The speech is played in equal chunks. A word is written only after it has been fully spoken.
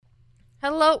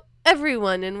Hello,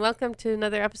 everyone, and welcome to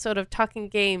another episode of Talking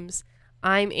Games.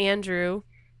 I'm Andrew,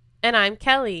 and I'm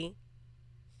Kelly.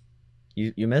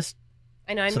 You missed.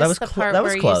 I know I So that missed was the part that was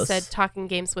where you close. said Talking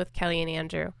Games with Kelly and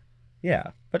Andrew.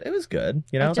 Yeah, but it was good.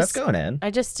 I That's just- going in.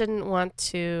 I just didn't want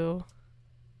to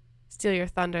steal your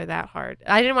thunder that hard.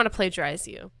 I didn't want to plagiarize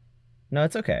you. No,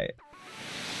 it's okay.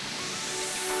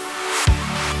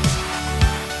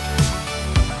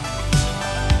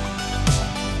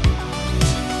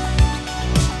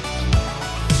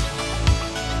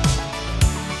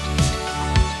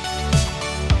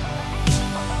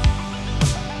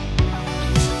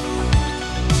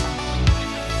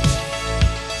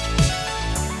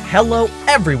 Hello,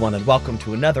 everyone, and welcome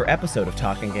to another episode of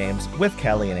Talking Games with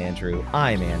Kelly and Andrew.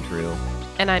 I'm Andrew,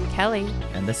 And I'm Kelly.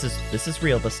 and this is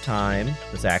real this time.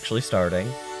 It's actually starting.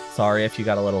 Sorry if you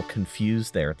got a little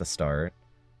confused there at the start.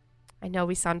 I know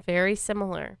we sound very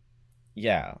similar.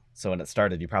 Yeah. So when it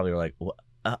started, you probably were like,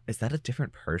 "Is that a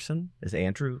different person? Has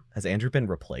Andrew been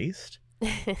replaced?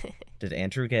 Did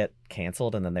Andrew get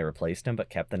canceled and then they replaced him but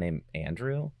kept the name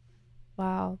Andrew?"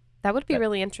 Wow. That would be That-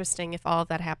 really interesting if all of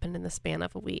that happened in the span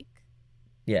of a week.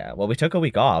 Yeah. Well, we took a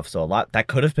week off, so that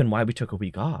could have been why we took a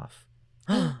week off.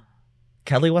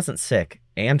 Kelly wasn't sick.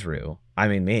 Andrew. I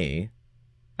mean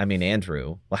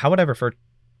Andrew. Well, how would I refer?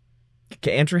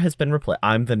 Andrew has been replaced.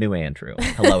 I'm the new Andrew.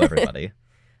 Hello, everybody.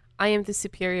 I am the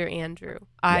superior Andrew.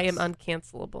 I am Yes.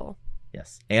 uncancelable.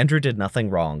 Yes. Andrew did nothing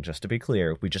wrong, just to be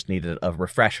clear. We just needed a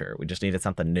refresher. We just needed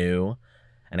something new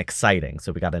and exciting.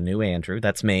 So we got a new Andrew.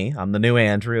 That's me. I'm the new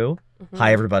Andrew. Mhm.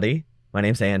 Hi, everybody. My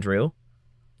name's Andrew.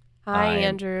 Hi, I'm-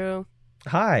 Andrew.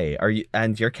 Hi.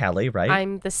 And you're Kelly, right?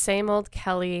 I'm the same old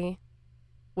Kelly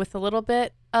with a little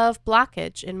bit of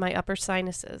blockage in my upper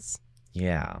sinuses.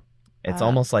 Yeah. It's Uh,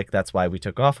 almost like that's why we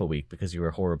took off a week, because you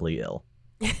were horribly ill.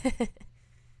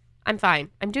 I'm fine.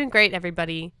 I'm doing great,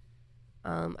 everybody.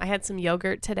 I had some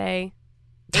yogurt today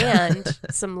and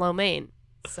some lo mein.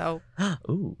 So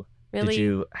Ooh. really, Did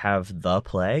you have the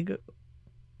plague?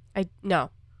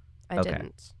 No, I Okay.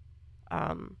 didn't.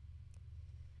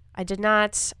 I did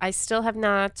not. I still have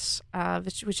not,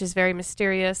 which is very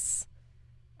mysterious,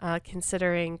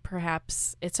 considering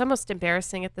perhaps it's almost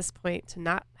embarrassing at this point to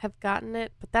not have gotten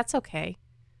it, but that's okay.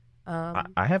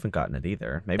 I haven't gotten it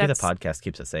either. Maybe the that's- podcast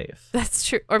keeps it safe. That's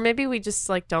true. Or maybe we just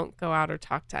don't go out or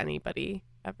talk to anybody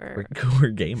ever.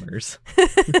 We're gamers.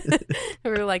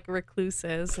 We're like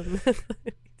recluses. And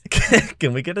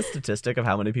Can we get a statistic of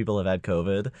how many people have had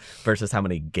COVID versus how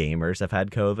many gamers have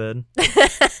had COVID?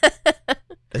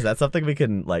 Is that something we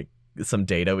can, some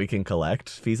data we can collect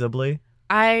feasibly?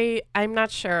 I'm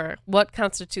not sure what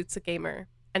constitutes a gamer.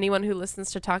 Anyone who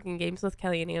listens to Talking Games with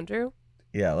Kelly and Andrew?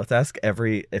 Yeah, let's ask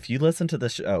if you listen to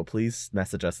this show, please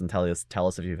message us and tell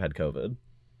us if you've had COVID.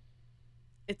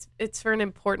 It's for an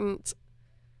important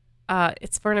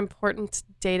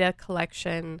data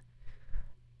collection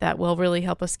that will really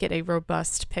help us get a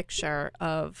robust picture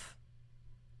of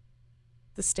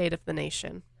the state of the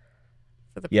nation.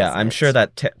 For the Yeah, I'm president. sure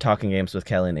that Talking Games with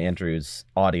Kelly and Andrew's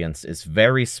audience is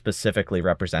very specifically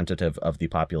representative of the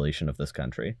population of this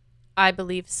country. I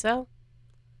believe so.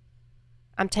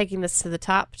 I'm taking this to the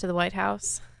top, to the White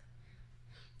House.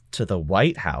 To the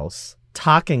White House,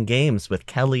 Talking Games with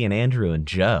Kelly and Andrew and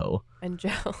Joe. And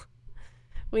Joe.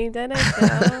 We did it,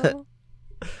 Joe.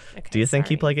 Okay, Do you think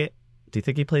he sorry. Do you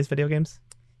think he plays video games?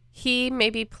 He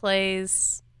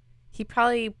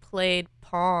probably played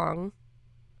Pong.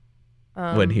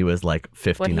 When he was like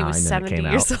 59 when he was and it 70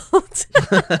 came years out.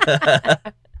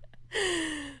 old.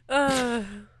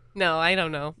 No, I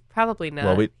don't know. Probably not.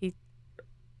 Well, we He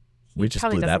just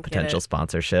probably blew that doesn't get potential it.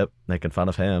 sponsorship, making fun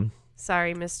of him.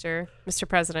 Sorry, Mr.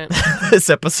 President. This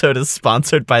episode is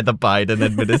sponsored by the Biden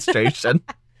administration.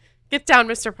 Get down,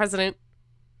 Mr. President.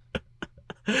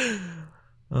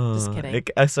 Just kidding.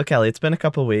 So Kelly, it's been a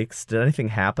couple weeks. Did anything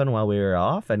happen while we were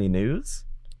off? Any news?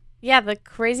 Yeah, the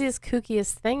craziest,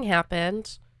 kookiest thing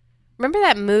happened. Remember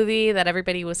that movie that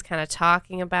everybody was kind of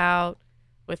talking about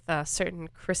with a certain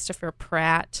Christopher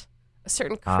Pratt? A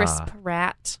certain Chris Ah.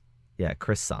 Pratt? Yeah,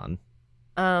 Chris Son.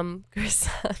 Chris.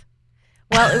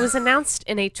 Well, it was announced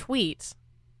in a tweet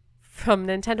from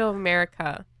Nintendo of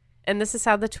America, and this is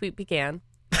how the tweet began.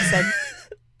 It said,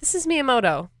 "This is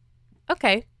Miyamoto."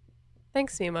 Okay,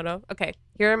 thanks, Miyamoto. Okay,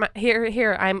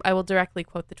 I will directly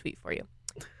quote the tweet for you.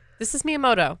 This is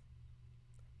Miyamoto.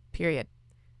 Period.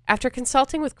 After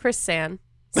consulting with Chris San,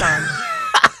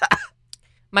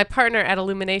 my partner at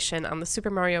Illumination on the Super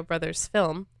Mario Bros.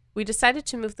 Film, we decided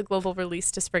to move the global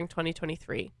release to spring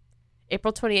 2023,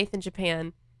 April 28th in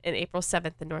Japan and April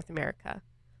 7th in North America.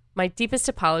 My deepest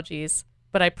apologies,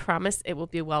 but I promise it will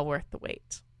be well worth the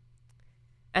wait.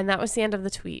 And that was the end of the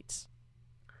tweet.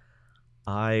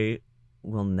 I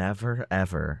will never,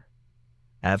 ever,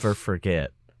 ever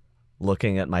forget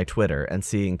looking at my Twitter and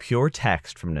seeing pure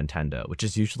text from Nintendo, which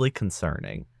is usually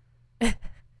concerning.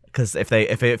 Because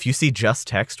if you see just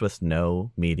text with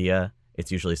no media,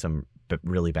 it's usually some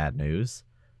really bad news.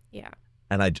 Yeah.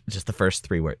 And just the first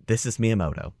 3 words, this is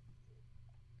Miyamoto.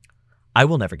 I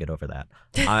will never get over that.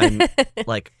 I'm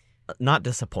like not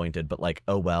disappointed, but like,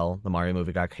 oh well, the Mario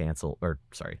movie got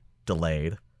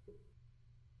delayed.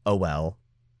 Oh well.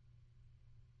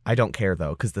 I don't care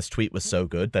though, because this tweet was so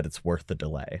good that it's worth the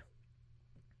delay.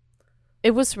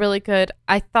 It was really good.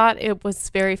 I thought it was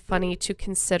very funny to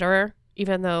consider,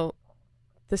 even though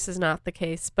this is not the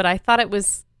case, but I thought it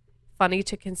was funny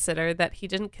to consider that he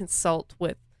didn't consult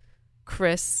with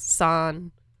Chris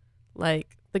San,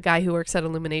 like the guy who works at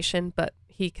Illumination, but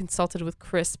he consulted with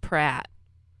Chris Pratt.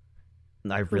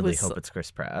 I really hope it's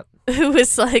Chris Pratt. Who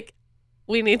was like,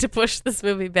 we need to push this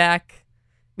movie back,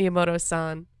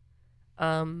 Miyamoto-san.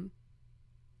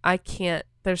 I can't.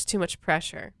 There's too much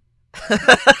pressure.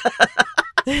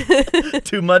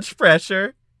 Too much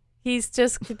pressure? He's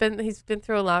been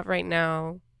through a lot right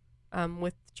now,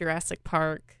 with Jurassic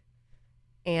Park,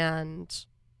 and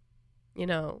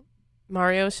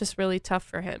Mario is just really tough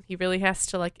for him. He really has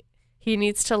to he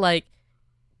needs to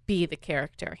be the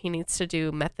character. He needs to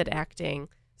do method acting,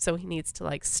 so he needs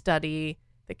to study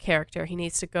the character. He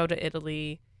needs to go to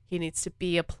Italy. He needs to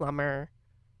be a plumber.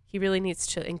 He really needs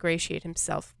to ingratiate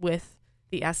himself with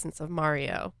the essence of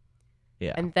Mario.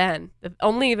 Yeah. And then,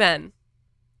 only then,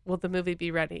 will the movie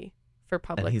be ready for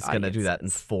public audiences. And he's going to do that in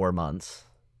 4 months.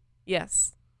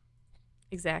 Yes.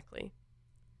 Exactly.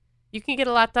 You can get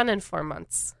a lot done in 4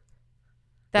 months.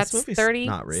 That's 30,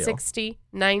 not real. 60,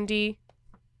 90,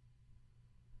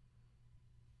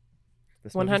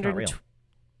 This 100. Movie's not real.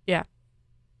 Yeah.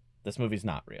 This movie's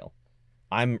not real.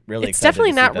 I'm really It's excited. It's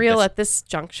definitely not real at this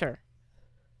juncture.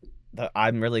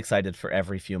 I'm really excited for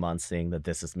every few months seeing that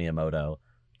this is Miyamoto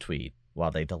tweet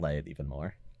while they delay it even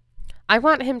more. I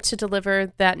want him to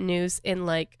deliver that news in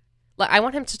I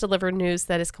want him to deliver news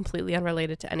that is completely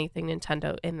unrelated to anything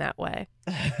Nintendo in that way.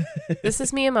 This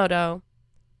is Miyamoto.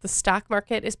 The stock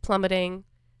market is plummeting.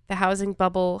 The housing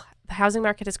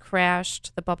market has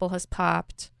crashed. The bubble has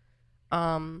popped.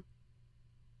 And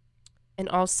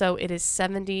also it is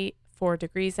 74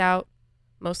 degrees out,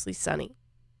 mostly sunny.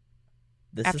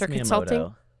 This After is Miyamoto. consulting.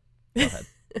 Go ahead.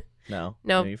 No.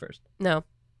 No. You first. No.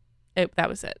 That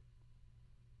was it.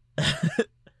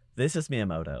 This is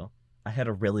Miyamoto. I had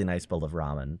a really nice bowl of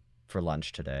ramen for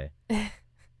lunch today.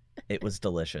 It was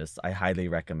delicious. I highly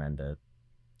recommend it.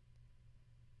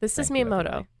 This is Thank you, Miyamoto.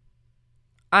 everybody.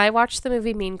 I watched the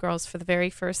movie Mean Girls for the very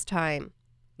first time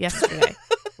yesterday,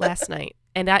 last night,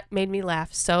 and that made me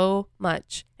laugh so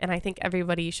much, and I think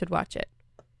everybody should watch it.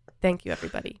 Thank you,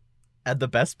 everybody. And the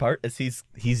best part is he's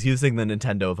using the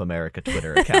Nintendo of America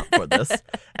Twitter account for this.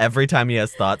 Every time he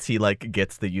has thoughts, he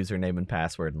gets the username and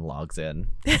password and logs in.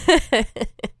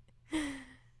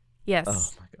 Yes. Oh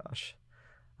my gosh.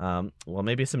 Well,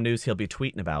 maybe some news he'll be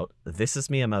tweeting about. This is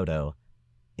Miyamoto.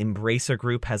 Embracer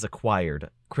Group has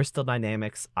acquired Crystal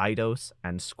Dynamics, Eidos,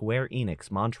 and Square Enix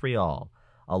Montreal,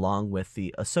 along with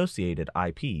the associated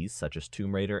IPs such as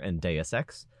Tomb Raider and Deus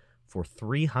Ex, for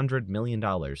 $300 million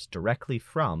directly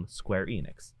from Square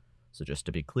Enix. So just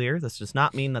to be clear, this does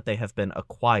not mean that they have been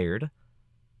acquired.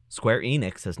 Square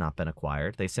Enix has not been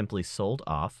acquired. They simply sold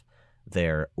off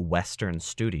their Western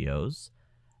studios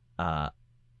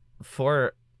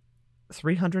for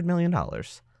 $300 million,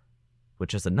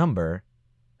 which is a number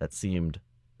that seemed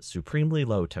supremely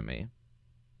low to me.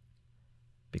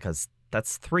 Because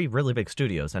that's 3 really big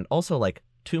studios, and also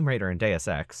Tomb Raider and Deus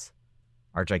Ex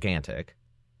are gigantic.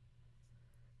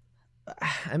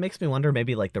 It makes me wonder,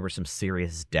 maybe there were some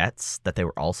serious debts that they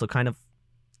were also kind of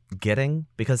getting,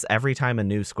 because every time a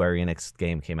new Square Enix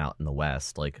game came out in the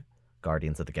West,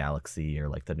 Guardians of the Galaxy or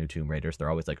the new Tomb Raiders, they're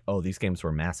always oh, these games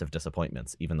were massive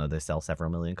disappointments, even though they sell several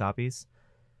million copies.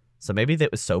 So maybe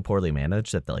that was so poorly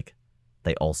managed that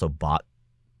they also bought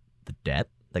the debt.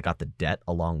 They got the debt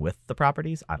along with the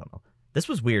properties. I don't know. This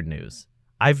was weird news.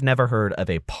 I've never heard of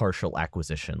a partial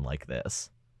acquisition like this.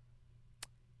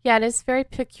 Yeah, it is very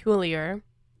peculiar.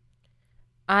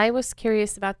 I was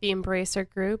curious about the Embracer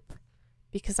Group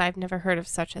because I've never heard of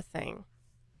such a thing.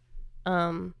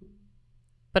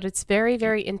 But it's very,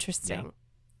 very interesting. Yeah.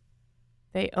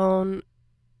 They own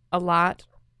a lot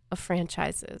of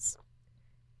franchises.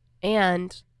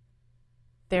 And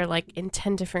they're in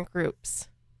 10 different groups.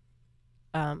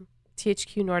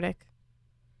 THQ Nordic,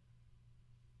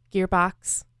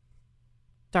 Gearbox,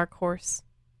 Dark Horse.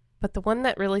 But the one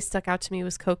that really stuck out to me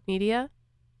was Koch Media.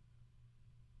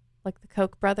 like the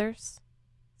Koch brothers,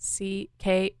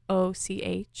 Koch.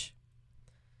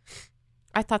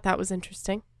 I thought that was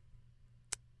interesting.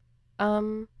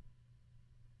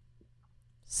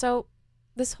 So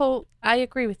I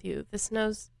agree with you. This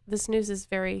news is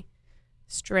very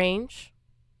strange.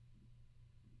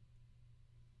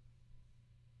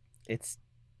 It's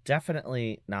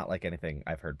definitely not like anything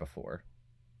I've heard before.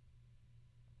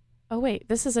 Oh, wait.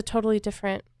 This is a totally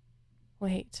different...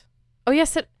 Wait. Oh,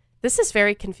 yes. This is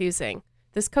very confusing.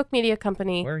 This Koch Media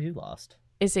Company... Where are you lost?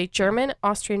 ...is a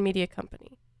German-Austrian media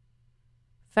company.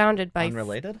 Founded by...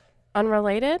 Unrelated?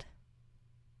 Unrelated?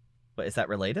 But is that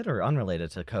related or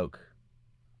unrelated to Koch?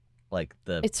 Like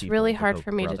It's really hard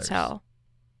for me to tell.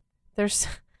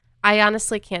 I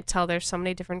honestly can't tell. There's so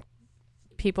many different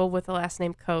people with the last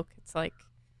name Koch. It's like...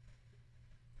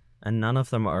 And none of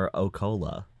them are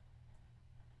Ocola.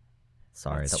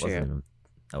 Sorry, That's that wasn't true. even...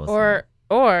 That wasn't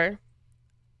Or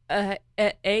a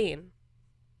Ain.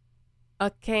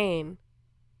 A cane.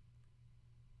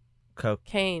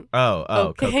 Cane.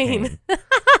 Oh, cane.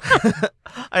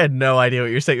 I had no idea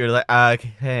what you're saying. You're like,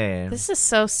 okay. This is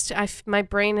so... my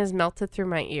brain has melted through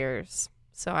my ears,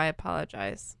 so I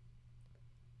apologize.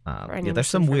 There's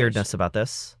some weirdness about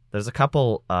this. There's a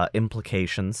couple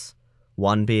implications.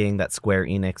 One being that Square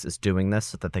Enix is doing this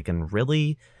so that they can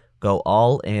really go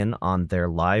all in on their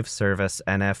live service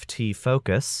NFT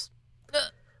focus,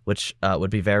 which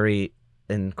would be very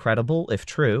incredible if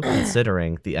true,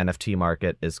 considering the NFT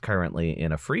market is currently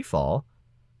in a free fall.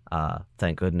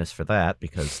 Thank goodness for that,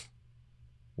 because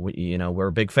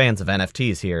we're big fans of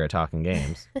NFTs here at Talking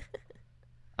Games.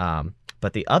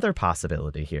 But the other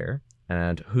possibility here,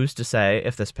 and who's to say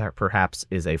if this perhaps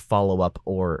is a follow-up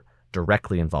or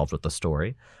directly involved with the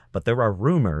story, but there are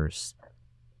rumors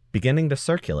beginning to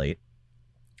circulate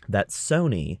that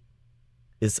Sony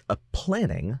is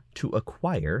planning to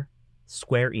acquire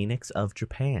Square Enix of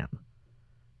Japan.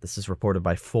 This is reported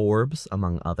by Forbes,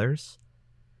 among others.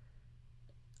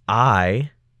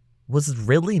 I was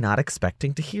really not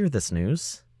expecting to hear this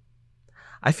news.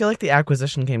 I feel like the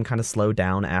acquisition game kind of slowed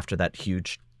down after that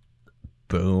huge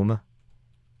boom,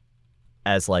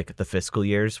 as like the fiscal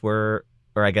years were,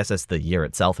 or I guess as the year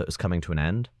itself, it was coming to an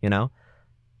end,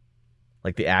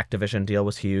 Like the Activision deal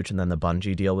was huge, and then the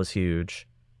Bungie deal was huge.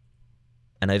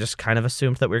 And I just kind of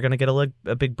assumed that we were going to get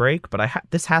a big break, but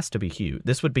this has to be huge.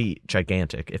 This would be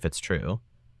gigantic if it's true.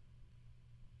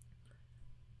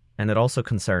 And it also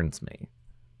concerns me.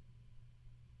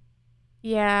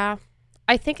 Yeah.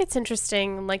 I think it's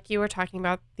interesting, like you were talking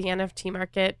about the NFT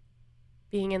market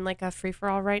being in like a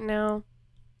free-for-all right now.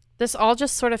 This all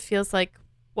just sort of feels like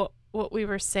what we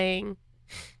were saying.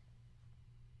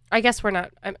 I guess we're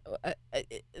not.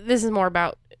 This is more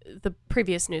about the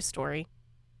previous news story.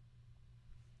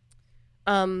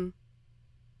 But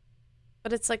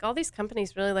it's like all these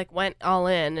companies really like went all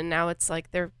in, and now it's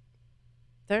like they're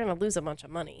gonna lose a bunch of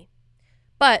money.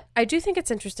 But I do think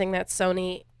it's interesting that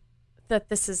that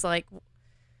this is like,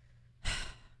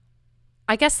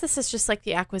 I guess this is just like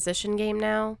the acquisition game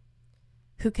now.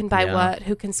 Who can buy what?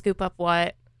 Who can scoop up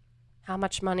what? How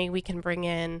much money we can bring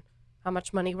in? How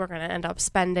much money we're going to end up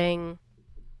spending?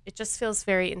 It just feels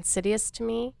very insidious to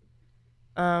me.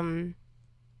 But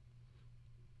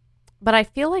I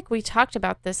feel like we talked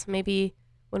about this maybe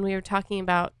when we were talking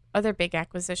about other big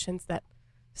acquisitions, that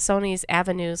Sony's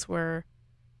avenues were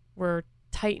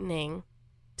tightening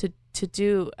to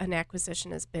do an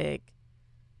acquisition as big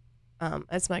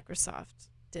as Microsoft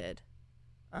did.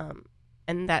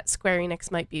 And that Square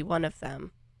Enix might be one of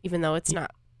them, even though it's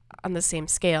not on the same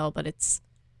scale, but it's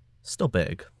still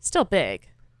big.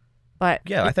 But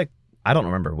yeah, I don't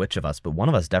remember which of us, but one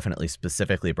of us definitely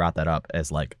specifically brought that up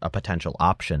as like a potential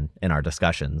option in our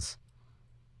discussions.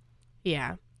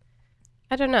 Yeah.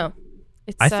 I don't know.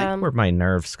 I think where my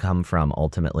nerves come from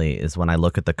ultimately is when I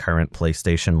look at the current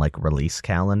PlayStation like release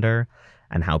calendar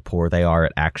and how poor they are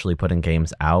at actually putting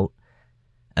games out.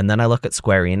 And then I look at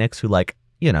Square Enix, who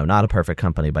not a perfect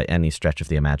company by any stretch of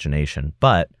the imagination,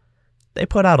 but they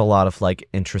put out a lot of like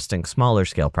interesting smaller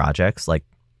scale projects. Like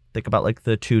think about like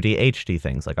the 2D HD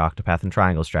things like Octopath and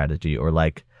Triangle Strategy, or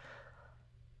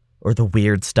the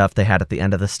weird stuff they had at the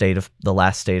end of the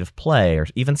last State of Play, or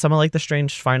even some of like the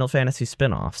strange Final Fantasy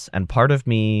spin-offs. And part of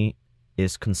me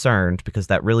is concerned because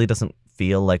that really doesn't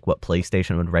feel like what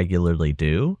PlayStation would regularly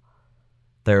do.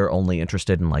 They're only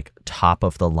interested in like top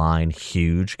of the line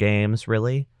huge games,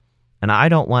 really. And I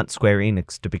don't want Square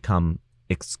Enix to become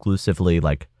exclusively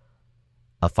like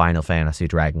a Final Fantasy,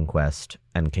 Dragon Quest,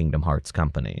 and Kingdom Hearts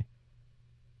company.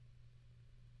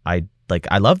 I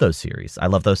love those series. I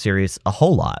love those series a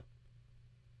whole lot.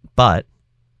 But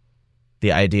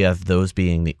the idea of those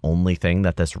being the only thing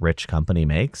that this rich company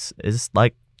makes is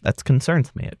like, that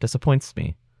concerns me. It disappoints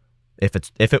me. If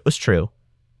it was true.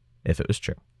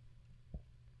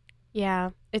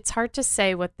 Yeah, it's hard to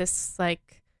say what this,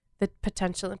 like, the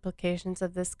potential implications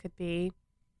of this could be.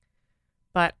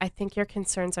 But I think your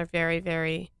concerns are very,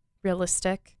 very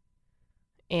realistic.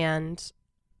 And,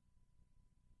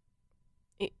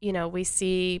 you know, we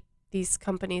see these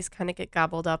companies kind of get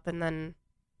gobbled up, and then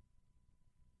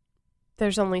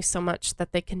there's only so much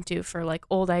that they can do for, like,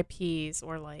 old IPs,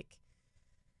 or like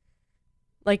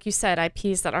you said,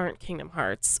 IPs that aren't Kingdom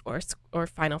Hearts or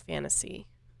Final Fantasy.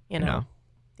 You know,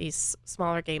 these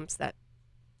smaller games that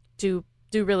do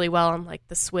really well on, like,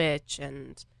 the Switch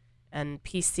and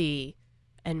PC,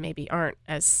 and maybe aren't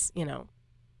as, you know,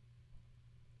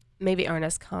 maybe aren't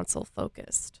as console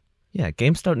focused. Yeah,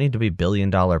 games don't need to be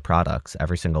billion-dollar products,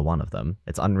 every single one of them.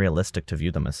 It's unrealistic to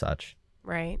view them as such.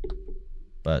 Right.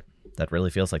 But that really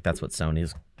feels like that's what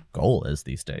Sony's goal is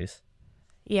these days.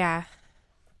 Yeah.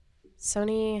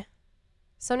 Sony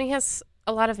has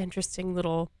a lot of interesting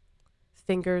little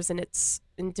fingers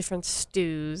in different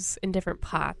stews, in different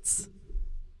pots.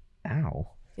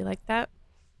 Ow. You like that?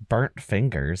 Burnt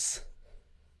fingers.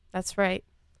 That's right.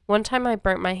 One time I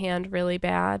burnt my hand really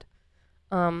bad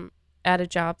at a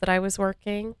job that I was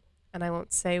working, and I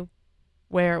won't say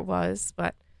where it was,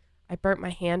 but I burnt my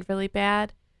hand really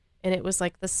bad, and it was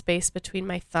like the space between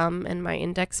my thumb and my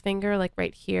index finger, like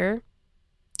right here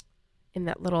in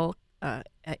that little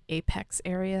apex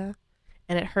area,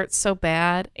 and it hurt so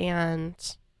bad,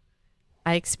 and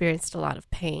I experienced a lot of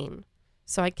pain.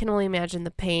 So I can only imagine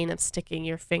the pain of sticking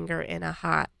your finger in a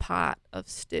hot pot of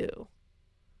stew.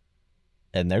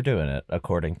 And they're doing it,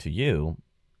 according to you,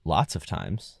 lots of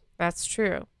times. That's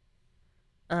true.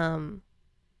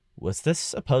 Was this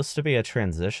supposed to be a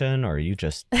transition, or are you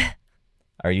just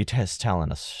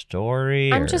telling a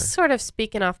story? I'm just sort of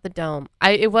speaking off the dome.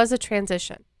 It was a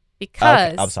transition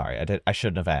because... Okay, I'm sorry. I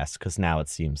shouldn't have asked, because now it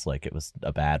seems like it was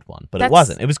a bad one. But it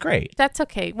wasn't. It was great. That's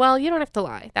okay. Well, you don't have to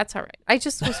lie. That's all right. I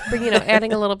just was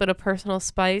adding a little bit of personal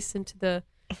spice into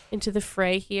the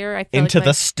fray here. I feel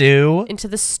the stew. Into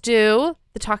the stew.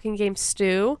 The talking game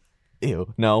stew.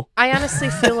 Ew, no. I honestly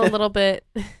feel a little bit...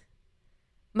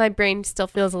 My brain still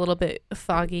feels a little bit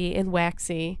foggy and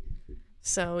waxy.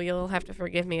 So you'll have to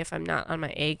forgive me if I'm not on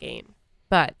my A game.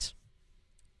 But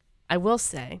I will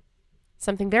say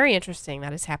something very interesting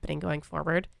that is happening going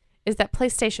forward is that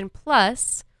PlayStation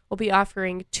Plus will be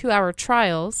offering 2-hour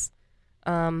trials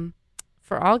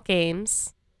for all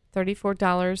games,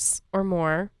 $34 or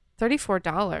more.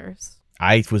 $34.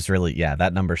 I was really,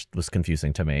 that number was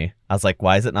confusing to me. I was like,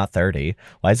 why is it not 30?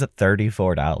 Why is it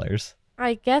 $34?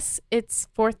 I guess it's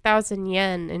 4,000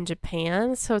 yen in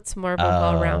Japan, so it's more of a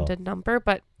well-rounded number,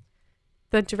 but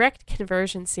the direct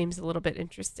conversion seems a little bit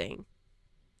interesting.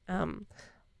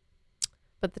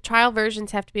 But the trial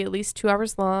versions have to be at least 2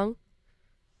 hours long.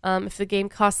 If the game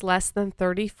costs less than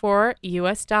 $34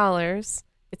 US,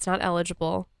 it's not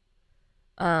eligible.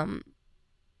 And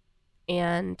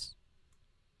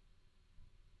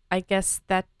I guess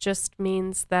that just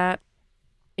means that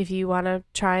if you want to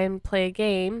try and play a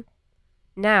game,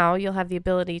 now you'll have the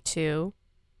ability to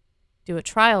do a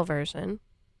trial version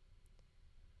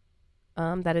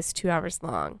that is 2 hours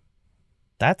long.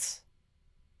 That's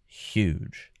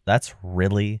huge. That's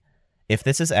really, if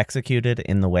this is executed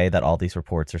in the way that all these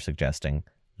reports are suggesting,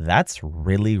 that's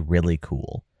really, really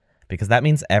cool. Because that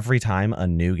means every time a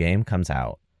new game comes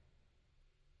out,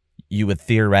 you would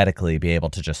theoretically be able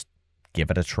to just give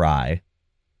it a try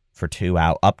for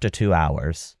up to 2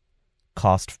 hours,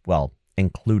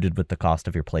 included with the cost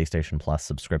of your PlayStation Plus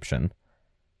subscription.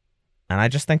 And I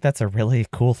just think that's a really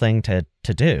cool thing to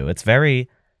do.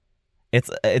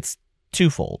 It's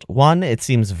twofold. One, it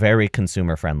seems very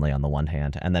consumer friendly on the one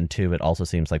hand, and then two, it also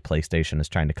seems like PlayStation is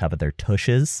trying to cover their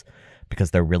tushes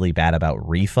because they're really bad about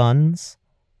refunds.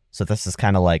 So this is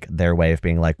kind of like their way of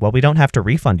being like, well, we don't have to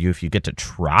refund you if you get to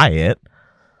try it.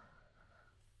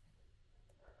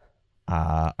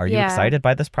 Are you excited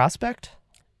by this prospect?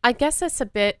 I guess it's a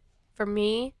bit, for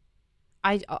me,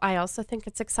 I also think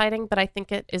it's exciting, but I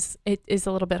think it is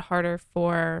a little bit harder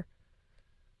for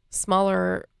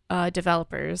smaller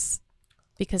developers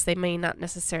because they may not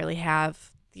necessarily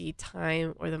have the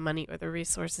time or the money or the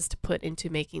resources to put into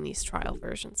making these trial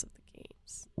versions of the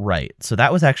games. Right. So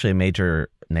that was actually a major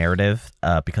narrative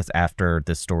because after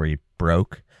this story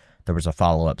broke, there was a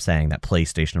follow-up saying that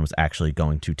PlayStation was actually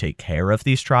going to take care of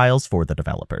these trials for the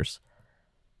developers.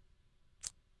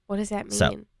 What does that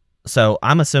mean? So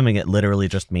I'm assuming it literally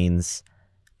just means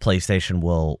PlayStation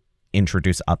will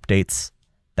introduce updates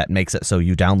that makes it so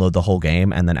you download the whole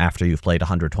game, and then after you've played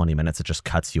 120 minutes, it just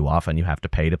cuts you off and you have to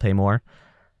pay more.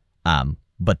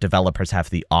 But developers have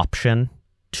the option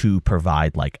to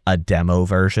provide like a demo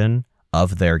version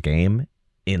of their game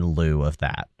in lieu of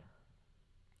that.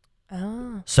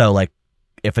 Oh. So like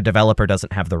if a developer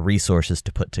doesn't have the resources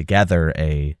to put together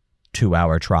a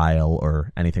 2-hour trial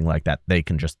or anything like that, they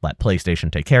can just let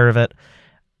PlayStation take care of it,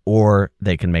 or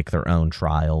they can make their own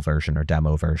trial version or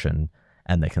demo version,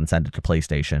 and they can send it to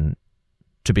PlayStation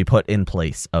to be put in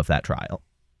place of that trial.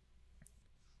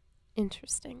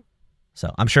 Interesting.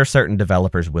 So I'm sure certain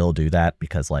developers will do that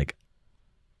because, like,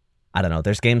 I don't know,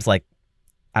 there's games like,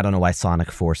 I don't know why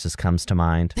Sonic Forces comes to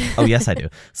mind. Oh, yes, I do.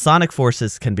 Sonic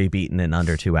Forces can be beaten in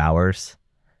under 2 hours.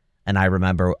 And I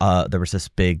remember there was this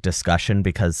big discussion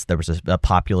because there was a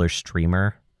popular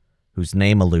streamer whose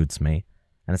name eludes me,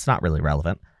 and it's not really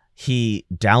relevant. He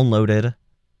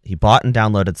bought and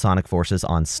downloaded Sonic Forces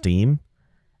on Steam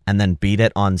and then beat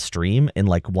it on stream in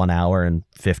like 1 hour and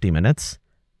 50 minutes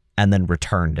and then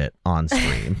returned it on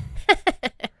stream.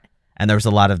 And there was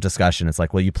a lot of discussion. It's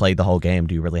like, well, you played the whole game.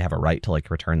 Do you really have a right to like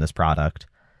return this product?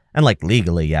 And like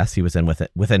legally, yes, he was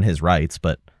within his rights,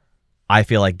 but I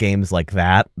feel like games like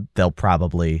that, that'll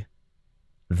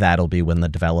be when the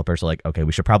developers are like, okay,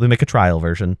 we should probably make a trial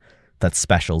version that's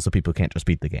special so people can't just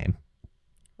beat the game.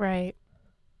 Right.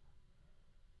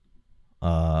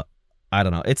 I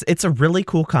don't know. It's a really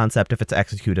cool concept if it's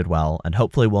executed well, and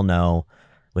hopefully we'll know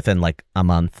within like a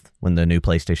month when the new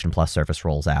PlayStation Plus service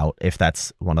rolls out if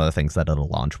that's one of the things that it'll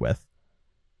launch with.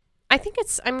 I think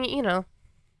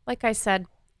like I said,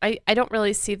 I don't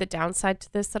really see the downside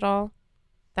to this at all.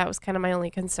 That was kind of my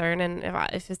only concern, and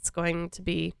if it's going to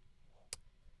be,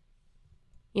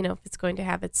 if it's going to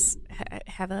have a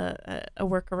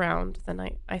workaround, then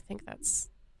I think that's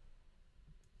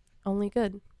only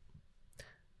good.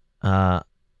 I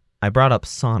brought up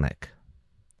Sonic.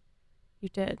 You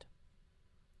did.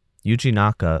 Yuji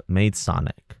Naka made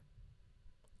Sonic.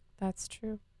 That's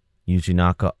true. Yuji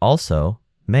Naka also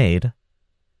made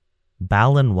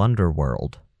Balan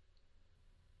Wonderworld,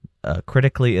 a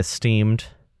critically esteemed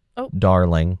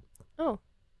darling.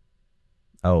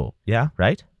 Oh, yeah,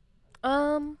 right?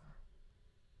 Did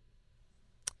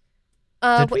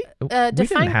we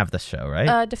didn't have this show,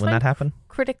 right? When that happened?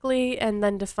 Critically and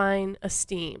then define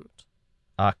esteemed.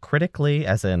 Critically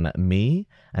as in me,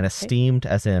 and esteemed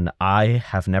as in I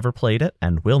have never played it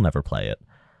and will never play it.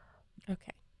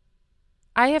 Okay.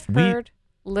 I have heard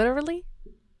literally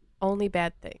only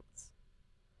bad things.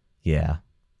 Yeah.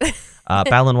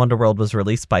 Balan Wonderworld was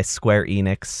released by Square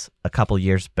Enix a couple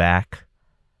years back,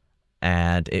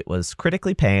 and it was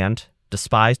critically panned,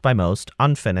 despised by most,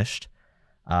 unfinished,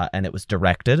 and it was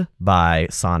directed by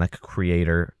Sonic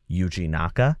creator Yuji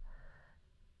Naka.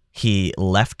 He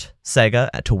left Sega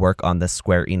to work on this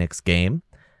Square Enix game,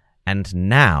 and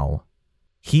now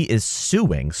he is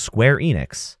suing Square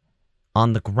Enix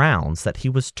on the grounds that he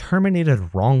was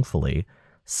terminated wrongfully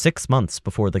 6 months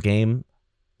before the game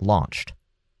launched,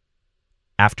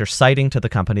 after citing to the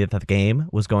company that the game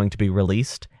was going to be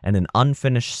released in an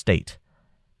unfinished state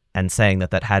and saying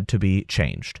that had to be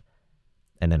changed.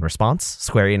 And in response,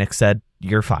 Square Enix said,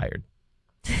 "You're fired."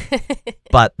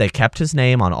 But they kept his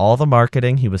name on all the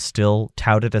marketing. He was still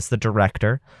touted as the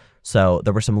director. So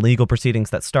there were some legal proceedings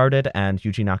that started, and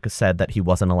Yuji Naka said that he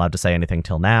wasn't allowed to say anything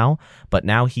till now. But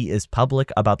now he is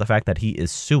public about the fact that he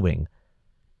is suing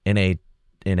in a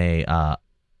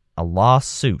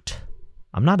lawsuit.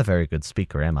 I'm not a very good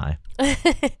speaker, am I?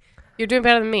 You're doing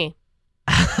better than me.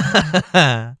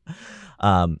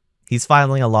 He's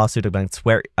filing a lawsuit against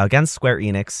Square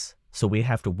Enix, so we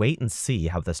have to wait and see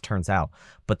how this turns out.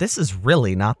 But this is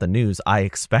really not the news I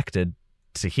expected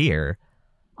to hear.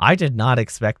 I did not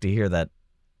expect to hear that,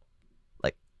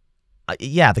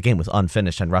 the game was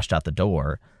unfinished and rushed out the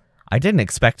door. I didn't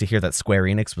expect to hear that Square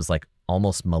Enix was,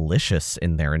 almost malicious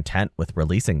in their intent with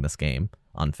releasing this game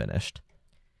unfinished.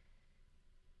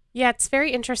 Yeah, it's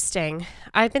very interesting.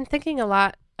 I've been thinking a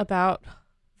lot about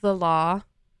the law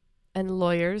and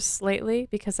lawyers lately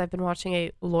because I've been watching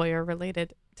a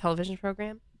lawyer-related television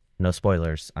program. No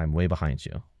spoilers. I'm way behind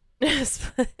you.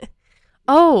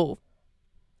 Oh.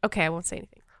 Okay, I won't say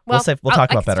anything. We'll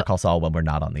talk about Better Call Saul when we're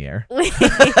not on the air.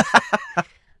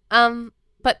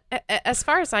 But as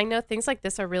far as I know, things like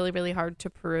this are really, really hard to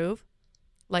prove.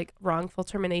 Like wrongful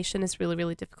termination is really,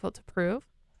 really difficult to prove.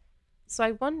 So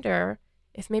I wonder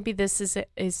if maybe this is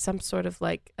some sort of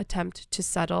attempt to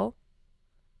settle.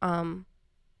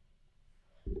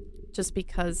 Just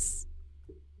because,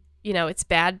 it's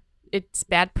bad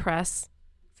press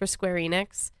for Square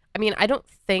Enix. I mean, I don't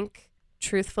think,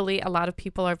 truthfully, a lot of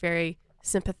people are very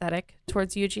sympathetic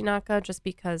towards Yuji Naka just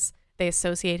because they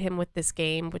associate him with this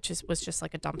game, which was just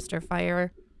like a dumpster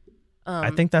fire.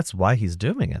 I think that's why he's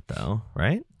doing it, though,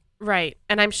 right? Right.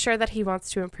 And I'm sure that he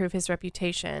wants to improve his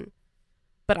reputation.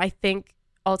 But I think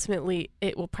ultimately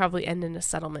it will probably end in a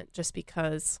settlement just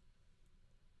because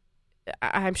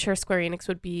I'm sure Square Enix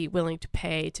would be willing to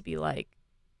pay to be like,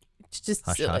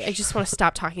 Hush, hush. I just want to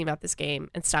stop talking about this game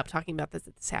and stop talking about this,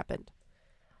 that this happened.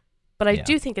 But I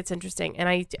do think it's interesting. And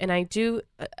I do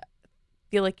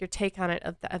feel like your take on it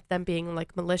of them being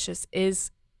like malicious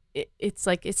is, it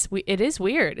is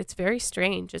weird. It's very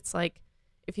strange. It's like,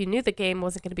 if you knew the game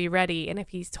wasn't going to be ready, and if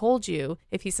he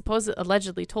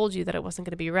allegedly told you that it wasn't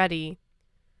going to be ready,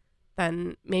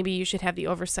 then maybe you should have the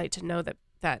oversight to know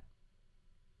that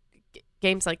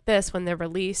games like this, when they're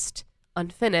released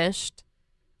unfinished,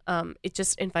 it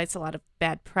just invites a lot of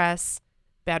bad press,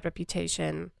 bad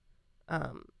reputation,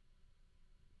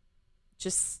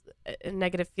 just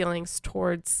negative feelings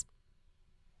towards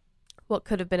what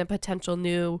could have been a potential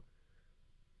new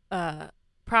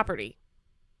property.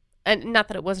 And not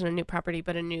that it wasn't a new property,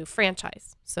 but a new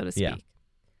franchise, so to speak. Yeah.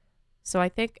 So I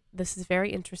think this is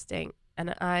very interesting,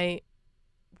 and I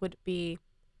would be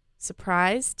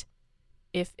surprised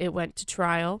if it went to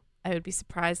trial. I would be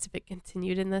surprised if it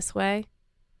continued in this way.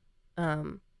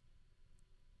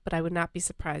 But I would not be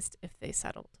surprised if they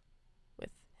settled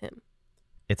with him.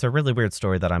 It's a really weird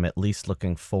story that I'm at least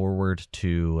looking forward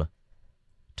to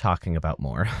talking about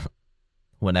more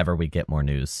whenever we get more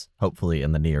news, hopefully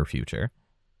in the near future.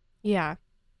 Yeah.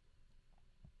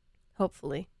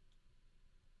 Hopefully.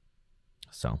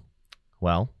 So,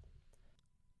 well,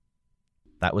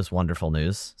 that was wonderful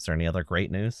news. Is there any other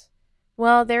great news?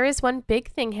 Well, there is one big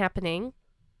thing happening.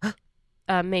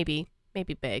 Maybe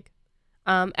big.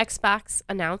 Xbox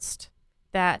announced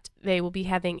that they will be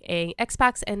having a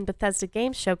Xbox and Bethesda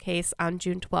Games Showcase on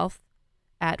June 12th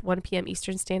at 1 p.m.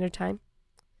 Eastern Standard Time.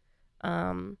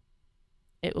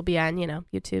 It will be on,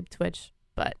 YouTube, Twitch,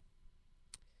 but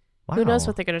who knows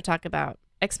what they're going to talk about.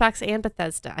 Xbox and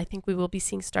Bethesda. I think we will be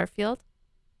seeing Starfield.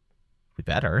 We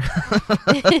better.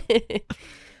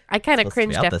 I kind of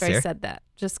cringed after I said that,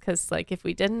 just because, like, if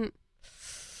we didn't,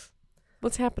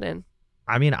 what's happening?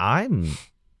 I mean,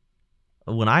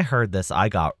 when I heard this, I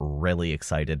got really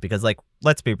excited because, like,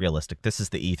 let's be realistic. This is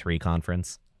the E3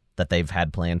 conference that they've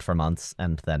had planned for months,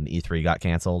 and then E3 got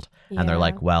canceled. Yeah. And they're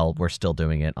like, well, we're still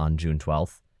doing it on June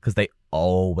 12th because they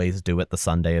always do it the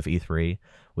Sunday of E3,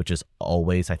 which is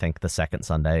always, I think, the second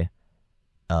Sunday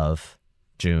of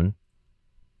June.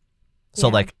 So,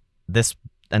 like, this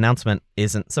announcement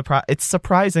isn't it's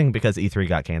surprising because E3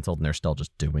 got canceled and they're still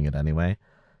just doing it anyway.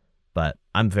 But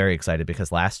I'm very excited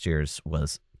because last year's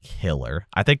was killer.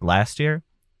 I think last year,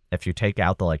 if you take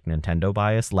out the, like, Nintendo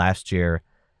bias, last year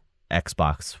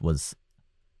Xbox was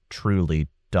truly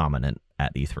dominant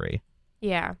at E3.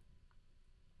 Yeah.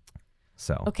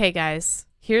 So. Okay, guys.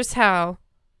 Here's how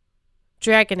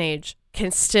Dragon Age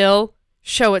can still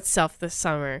show itself this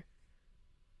summer.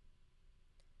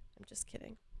 I'm just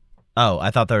kidding. Oh,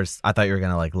 I thought you were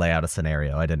gonna, like, lay out a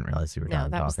scenario. I didn't realize you were done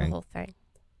talking. No, that was the whole thing.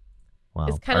 Well,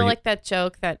 it's kind of like that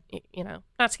joke that,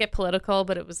 not to get political,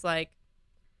 but it was like,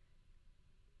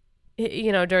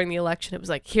 during the election, it was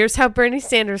like, here's how Bernie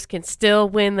Sanders can still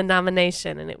win the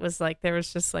nomination. And it was like, there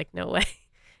was just like, no way.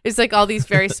 It was like all these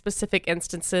very specific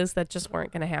instances that just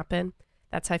weren't going to happen.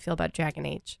 That's how I feel about Dragon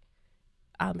Age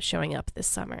showing up this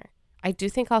summer. I do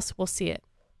think we'll see it,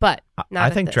 but not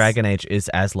I think Dragon Age is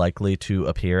as likely to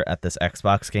appear at this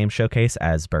Xbox game showcase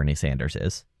as Bernie Sanders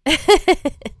is.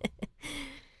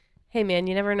 Hey, man,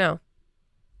 you never know.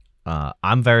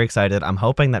 I'm very excited. I'm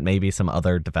hoping that maybe some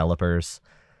other developers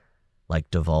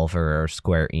like Devolver or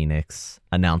Square Enix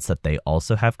announce that they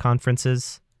also have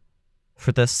conferences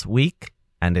for this week,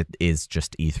 and it is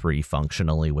just E3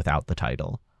 functionally without the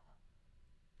title.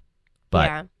 But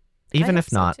yeah, even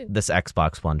if not, this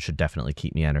Xbox one should definitely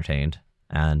keep me entertained,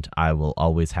 and I will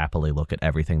always happily look at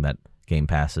everything that Game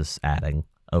Pass is adding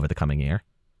over the coming year.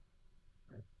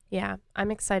 Yeah,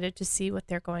 I'm excited to see what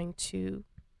they're going to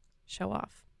show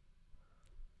off.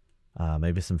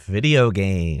 Maybe some video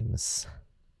games.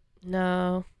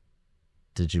 No.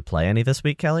 Did you play any this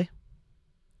week, Kelly?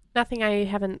 Nothing I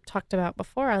haven't talked about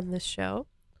before on this show.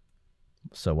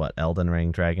 So what? Elden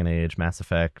Ring, Dragon Age, Mass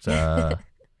Effect,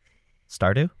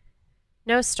 Stardew?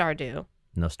 No Stardew.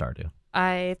 No Stardew.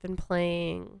 I've been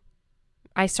playing...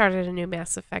 I started a new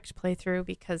Mass Effect playthrough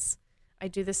because I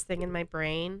do this thing in my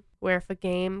brain where if a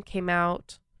game came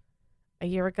out a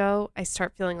year ago, I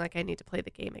start feeling like I need to play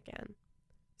the game again.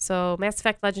 So Mass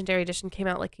Effect Legendary Edition came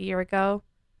out like a year ago.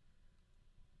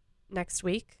 Next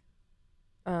week.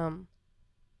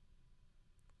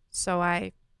 So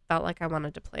I felt like I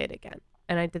wanted to play it again.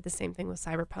 And I did the same thing with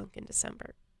Cyberpunk in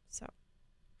December. So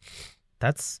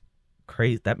That's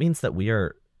crazy. That means that we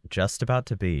are just about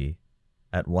to be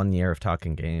at 1 year of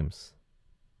talking games.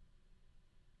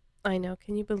 I know.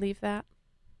 Can you believe that?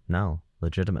 No,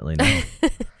 legitimately no.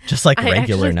 Just like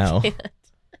regular no. Can't.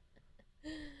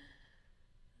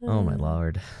 Oh my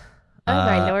lord. Oh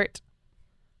my lord.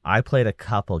 I played a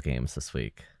couple games this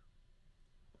week.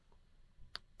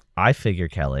 I figure,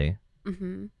 Kelly,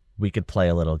 we could play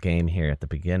a little game here at the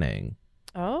beginning.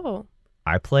 Oh.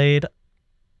 I played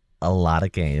a lot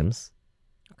of games.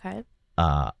 Okay.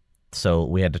 So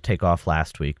we had to take off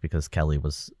last week because Kelly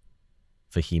was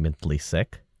vehemently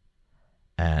sick.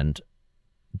 And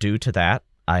due to that,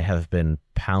 I have been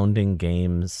pounding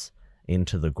games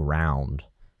into the ground,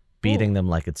 beating them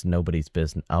like it's nobody's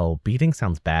business. Oh, beating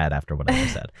sounds bad after what I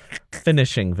just said.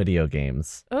 Finishing video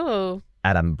games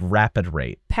at a rapid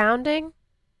rate. Pounding?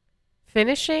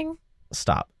 Finishing?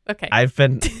 Stop. Okay. I've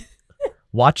been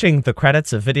watching the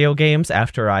credits of video games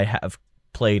after I have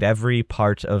played every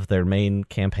part of their main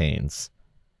campaigns.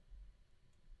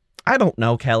 I don't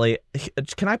know, Kelly.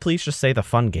 Can I please just say the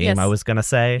fun game I was going to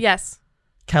say? Yes.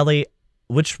 Kelly,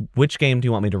 which game do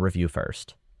you want me to review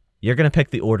first? You're going to pick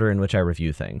the order in which I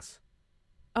review things.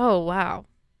 Oh, wow.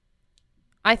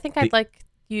 I think I'd like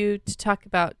you to talk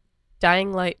about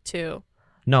Dying Light 2.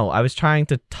 No, I was trying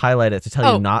to highlight it to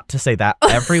tell you not to say that.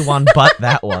 Everyone but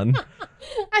that one.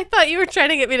 I thought you were trying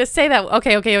to get me to say that.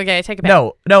 Okay. I take it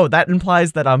back. No, that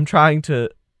implies that I'm trying to...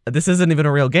 This isn't even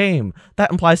a real game. That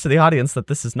implies to the audience that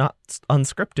this is not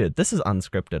unscripted. This is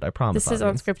unscripted, I promise. This is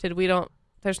unscripted. We don't...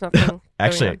 There's nothing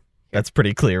Actually, going on. That's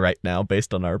pretty clear right now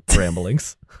based on our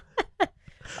ramblings.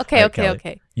 Okay.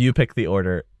 Kelly, you pick the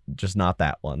order, just not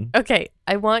that one. Okay,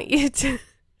 I want you to...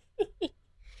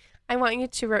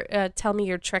 tell me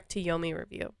your Trek to Yomi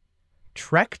review.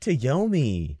 Trek to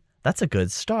Yomi. That's a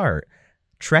good start.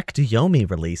 Trek to Yomi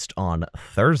released on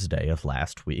Thursday of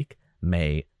last week,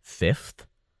 May 5th.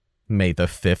 May the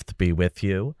 5th be with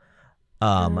you.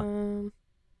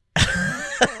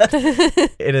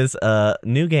 It is a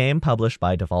new game published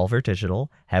by Devolver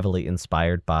Digital, heavily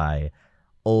inspired by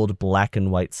old black and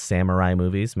white samurai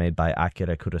movies made by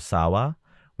Akira Kurosawa.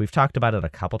 We've talked about it a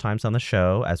couple times on the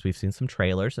show as we've seen some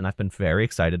trailers, and I've been very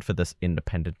excited for this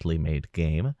independently made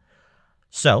game.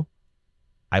 So,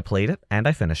 I played it and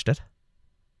I finished it.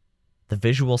 The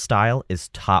visual style is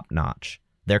top-notch.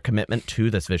 Their commitment to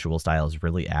this visual style is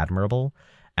really admirable,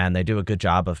 and they do a good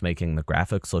job of making the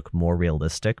graphics look more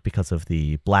realistic because of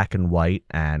the black and white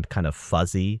and kind of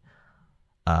fuzzy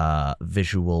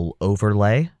visual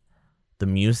overlay. The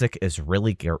music is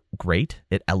really great.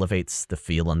 It elevates the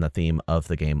feel and the theme of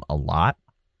the game a lot.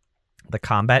 The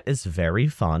combat is very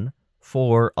fun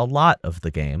for a lot of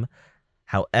the game.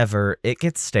 However, it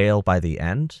gets stale by the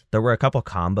end. There were a couple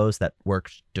combos that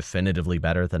worked definitively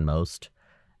better than most,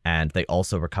 and they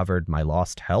also recovered my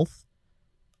lost health.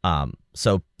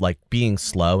 So like being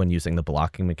slow and using the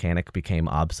blocking mechanic became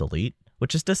obsolete,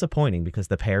 which is disappointing because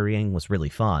the parrying was really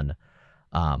fun.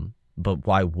 But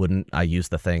why wouldn't I use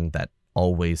the thing that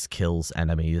always kills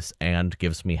enemies and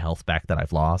gives me health back that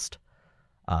I've lost?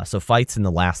 So fights in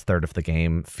the last third of the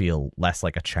game feel less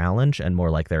like a challenge and more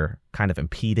like they're kind of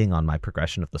impeding on my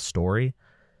progression of the story.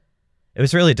 It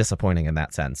was really disappointing in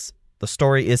that sense. The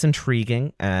story is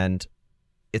intriguing and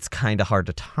it's kind of hard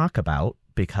to talk about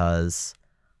because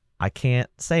I can't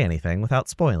say anything without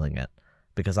spoiling it,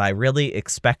 because I really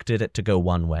expected it to go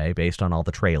one way based on all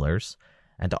the trailers,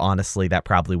 and honestly, that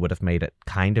probably would have made it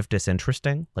kind of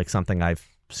disinteresting, like something I've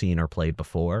seen or played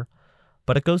before.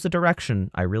 But it goes a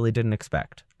direction I really didn't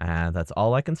expect, and that's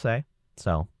all I can say.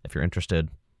 So if you're interested,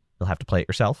 you'll have to play it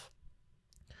yourself.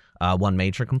 One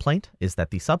major complaint is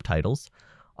that the subtitles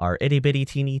are itty bitty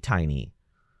teeny tiny,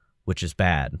 which is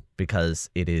bad because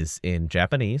it is in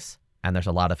Japanese, and there's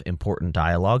a lot of important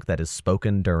dialogue that is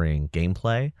spoken during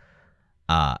gameplay.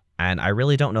 And I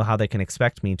really don't know how they can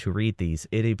expect me to read these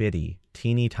itty bitty,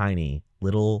 teeny tiny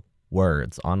little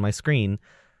words on my screen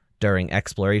during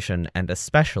exploration and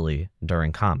especially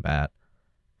during combat.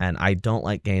 And I don't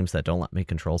like games that don't let me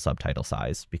control subtitle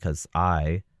size because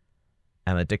I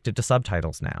am addicted to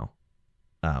subtitles now.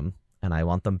 And I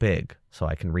want them big so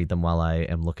I can read them while I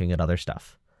am looking at other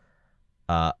stuff.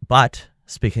 But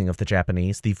speaking of the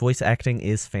Japanese, the voice acting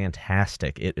is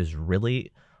fantastic. It is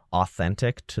really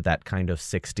authentic to that kind of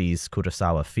 60s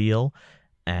Kurosawa feel,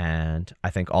 and I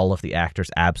think all of the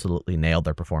actors absolutely nailed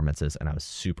their performances, and I was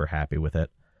super happy with it.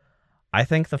 I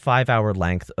think the 5-hour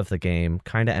length of the game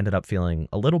kind of ended up feeling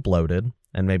a little bloated,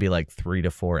 and maybe like 3 to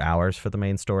 4 hours for the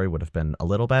main story would have been a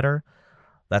little better,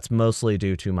 That's mostly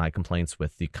due to my complaints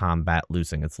with the combat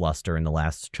losing its luster in the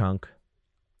last chunk.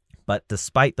 But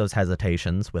despite those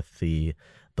hesitations with the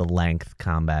length,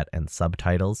 combat, and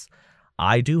subtitles,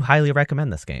 I do highly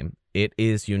recommend this game. It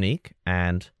is unique,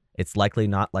 and it's likely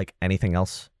not like anything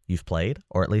else you've played,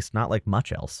 or at least not like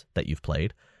much else that you've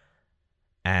played.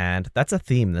 And that's a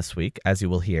theme this week, as you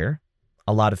will hear.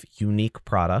 A lot of unique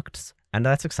products, and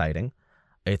that's exciting.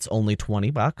 It's only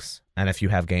 $20, and if you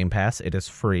have Game Pass, it is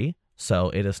free, so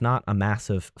it is not a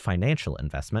massive financial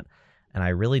investment, and I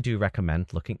really do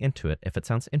recommend looking into it if it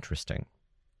sounds interesting.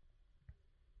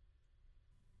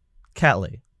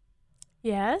 Kelly.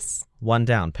 Yes? One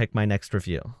down. Pick my next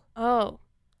review. Oh,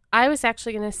 I was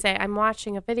actually going to say I'm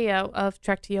watching a video of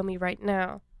Trek to Yomi right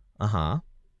now. Uh-huh.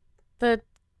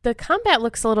 The combat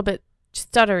looks a little bit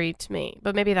stuttery to me,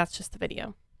 but maybe that's just the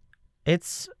video.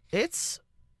 It's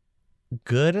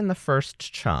good in the first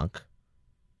chunk.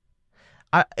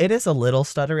 It is a little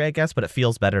stuttery, I guess, but it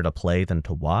feels better to play than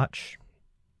to watch.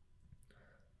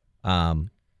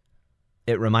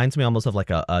 It reminds me almost of like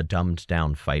a dumbed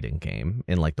down fighting game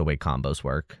in like the way combos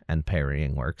work and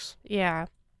parrying works. Yeah.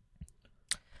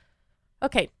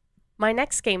 Okay, my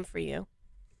next game for you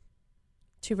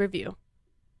to review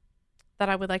that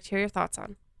I would like to hear your thoughts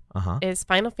on is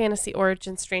Final Fantasy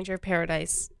Origin Stranger of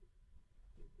Paradise.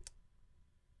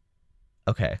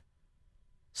 Okay.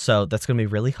 So that's going to be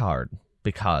really hard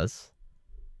because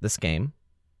this game,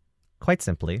 quite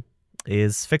simply,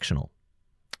 is fictional.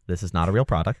 This is not a real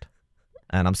product.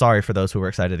 And I'm sorry for those who were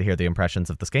excited to hear the impressions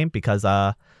of this game because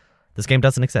this game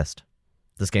doesn't exist.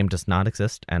 This game does not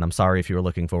exist, and I'm sorry if you were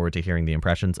looking forward to hearing the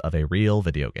impressions of a real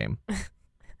video game.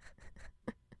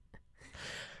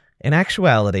 In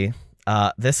actuality,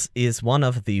 this is one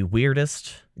of the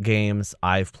weirdest games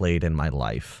I've played in my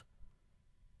life.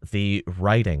 The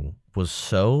writing was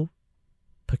so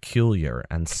peculiar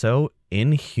and so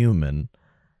inhuman,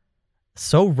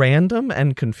 so random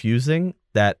and confusing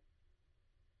that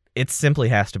it simply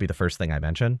has to be the first thing I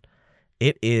mention.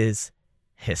 It is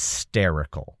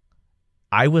hysterical.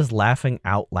 I was laughing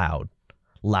out loud,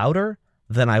 louder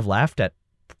than I've laughed at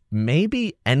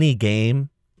maybe any game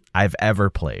I've ever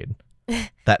played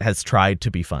that has tried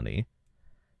to be funny.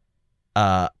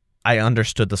 I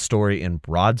understood the story in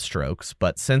broad strokes,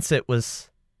 but since it was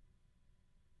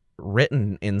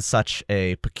written in such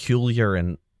a peculiar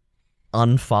and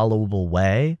unfollowable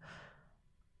way,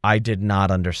 I did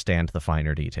not understand the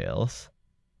finer details.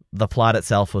 The plot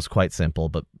itself was quite simple,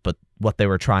 but what they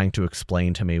were trying to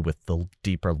explain to me with the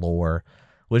deeper lore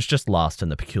was just lost in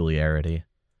the peculiarity.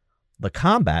 The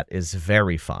combat is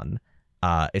very fun.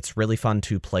 It's really fun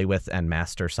to play with and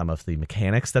master some of the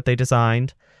mechanics that they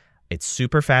designed. It's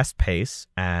super fast paced,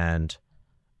 and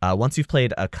once you've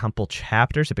played a couple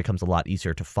chapters, it becomes a lot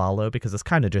easier to follow because it's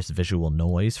kind of just visual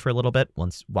noise for a little bit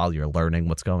while you're learning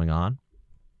what's going on.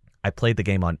 I played the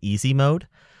game on easy mode.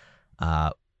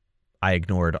 I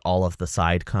ignored all of the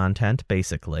side content,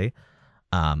 basically.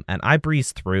 And I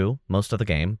breezed through most of the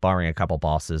game, barring a couple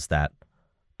bosses that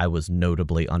I was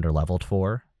notably underleveled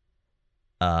for.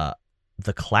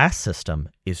 The class system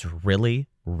is really,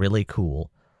 really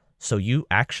cool. So you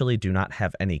actually do not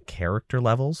have any character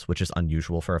levels, which is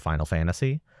unusual for a Final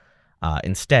Fantasy.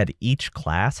 Instead, each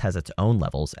class has its own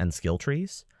levels and skill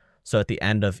trees. So at the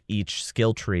end of each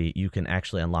skill tree, you can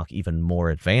actually unlock even more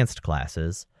advanced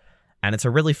classes. And it's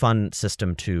a really fun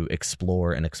system to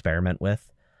explore and experiment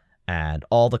with. And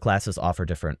all the classes offer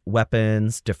different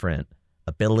weapons, different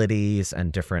abilities,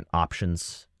 and different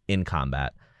options in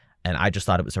combat. And I just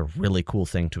thought it was a really cool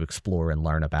thing to explore and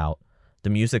learn about.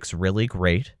 The music's really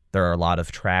great. There are a lot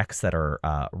of tracks that are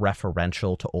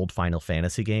referential to old Final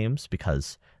Fantasy games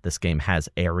because this game has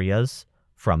areas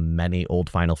from many old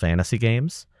Final Fantasy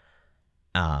games.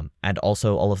 And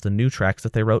also all of the new tracks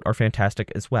that they wrote are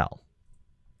fantastic as well.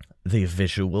 The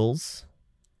visuals.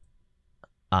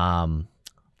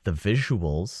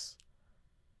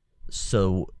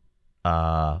 So,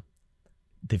 the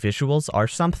visuals are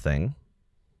something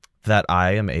that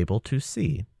I am able to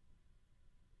see.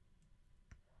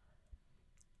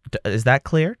 Is that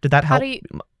clear? Did that help?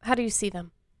 How do you see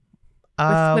them?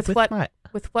 With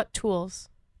what tools?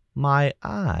 My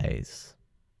eyes.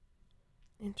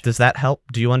 Does that help?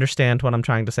 Do you understand what I'm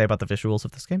trying to say about the visuals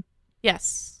of this game?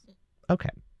 Yes. Okay.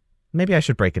 Maybe I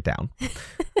should break it down.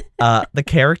 The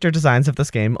character designs of this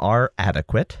game are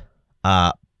adequate,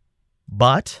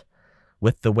 but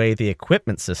with the way the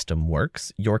equipment system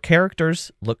works, your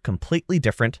characters look completely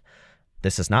different.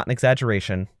 This is not an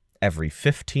exaggeration. Every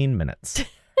 15 minutes.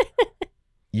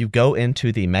 You go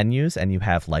into the menus and you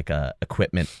have like a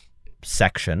equipment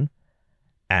section.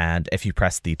 And if you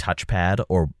press the touchpad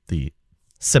or the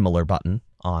similar button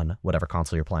on whatever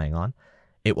console you're playing on,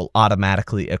 it will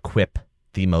automatically equip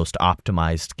the most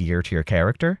optimized gear to your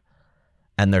character.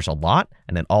 And there's a lot,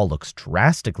 and it all looks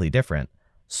drastically different.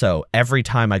 So every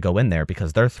time I go in there,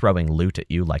 because they're throwing loot at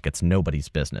you like it's nobody's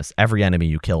business, every enemy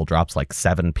you kill drops like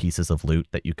 7 pieces of loot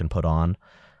that you can put on.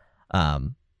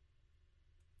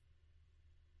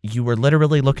 You were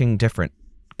literally looking different,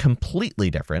 completely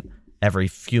different, every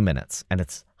few minutes, and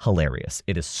it's hilarious.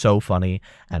 It is so funny,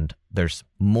 and there's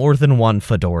more than one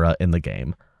fedora in the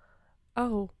game.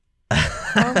 Oh.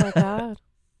 Oh my god.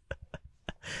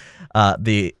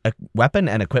 The weapon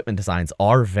and equipment designs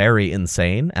are very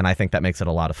insane, and I think that makes it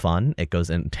a lot of fun. It goes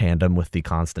in tandem with the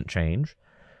constant change.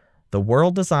 The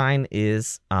world design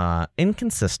is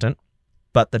inconsistent,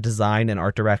 but the design and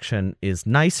art direction is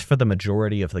nice for the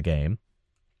majority of the game.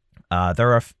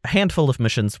 There are a handful of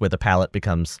missions where the palette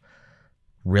becomes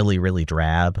really, really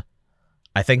drab.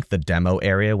 I think the demo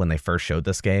area when they first showed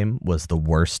this game was the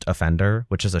worst offender,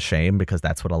 which is a shame because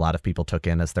that's what a lot of people took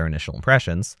in as their initial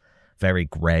impressions. Very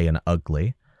gray and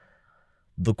ugly.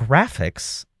 The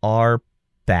graphics are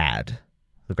bad.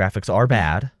 The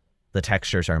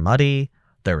textures are muddy.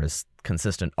 There is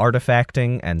consistent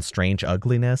artifacting and strange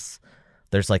ugliness.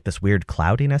 There's like this weird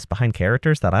cloudiness behind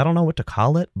characters that I don't know what to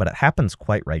call it, but it happens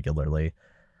quite regularly.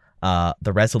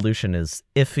 The resolution is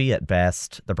iffy at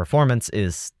best. The performance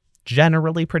is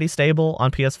generally pretty stable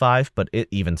on PS5, but it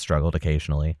even struggled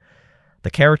occasionally. The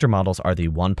character models are the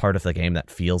one part of the game that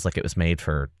feels like it was made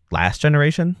for last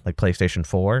generation, like PlayStation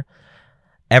 4.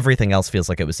 Everything else feels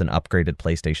like it was an upgraded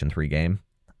PlayStation 3 game.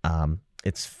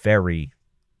 It's very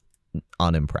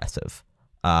unimpressive,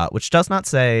 which does not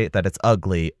say that it's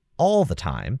ugly all the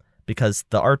time, because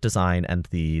the art design and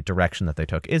the direction that they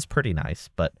took is pretty nice,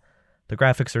 but the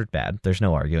graphics are bad. There's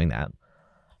no arguing that.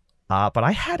 But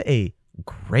I had a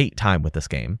great time with this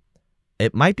game.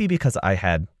 It might be because I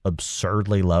had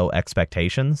absurdly low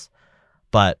expectations,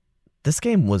 but this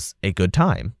game was a good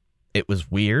time. It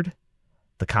was weird.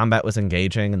 The combat was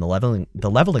engaging, and the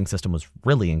leveling system was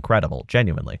really incredible,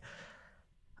 genuinely.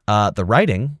 The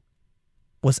writing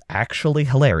was actually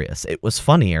hilarious. It was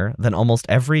funnier than almost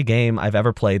every game I've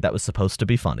ever played that was supposed to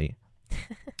be funny.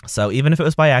 So even if it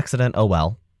was by accident, oh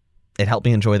well. It helped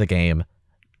me enjoy the game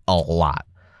a lot.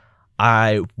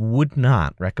 I would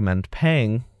not recommend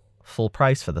paying full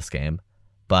price for this game,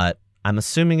 but I'm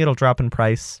assuming it'll drop in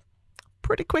price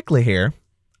pretty quickly here.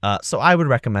 So I would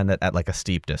recommend it at like a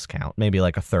steep discount, maybe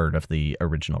like a third of the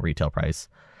original retail price,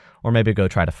 or maybe go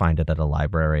try to find it at a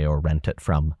library or rent it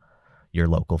from your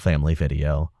local Family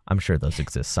Video. I'm sure those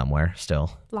exist somewhere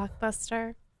still.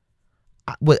 Blockbuster.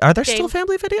 Are there still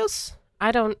Family Videos?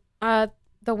 I don't.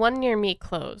 The one near me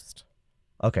closed.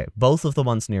 Okay, both of the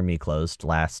ones near me closed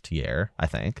last year, I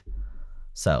think.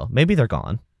 So maybe they're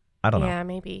gone. I don't know. Yeah,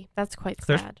 maybe. That's quite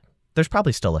sad. There's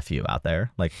probably still a few out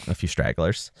there, like a few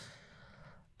stragglers.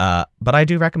 But I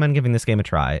do recommend giving this game a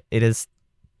try. It is,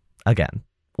 again,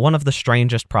 one of the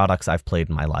strangest products I've played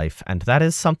in my life, and that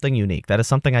is something unique. That is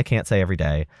something I can't say every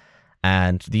day.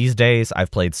 And these days,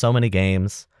 I've played so many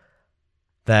games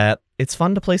that it's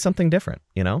fun to play something different,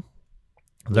 you know?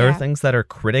 There are things that are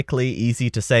critically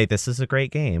easy to say, this is a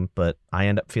great game, but I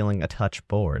end up feeling a touch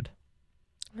bored.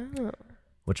 Oh.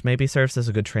 Which maybe serves as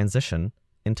a good transition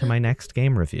into my next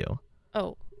game review.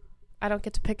 Oh, I don't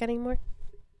get to pick anymore?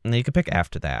 And you can pick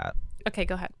after that. Okay,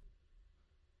 go ahead.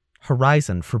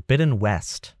 Horizon Forbidden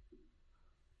West.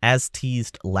 As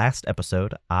teased last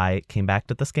episode, I came back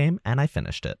to this game and I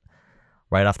finished it.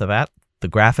 Right off the bat, the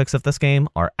graphics of this game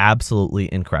are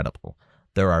absolutely incredible.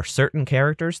 There are certain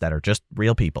characters that are just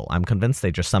real people. I'm convinced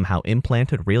they just somehow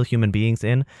implanted real human beings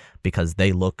in because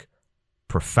they look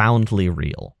profoundly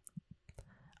real.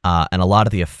 And a lot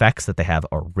of the effects that they have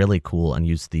are really cool and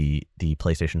use the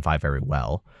PlayStation 5 very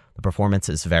well. The performance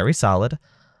is very solid.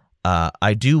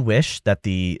 I do wish that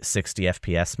the 60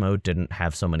 FPS mode didn't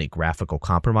have so many graphical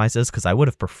compromises because I would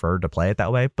have preferred to play it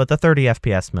that way, but the 30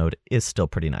 FPS mode is still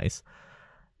pretty nice.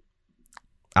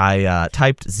 I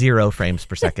typed 0 frames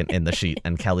per second in the sheet,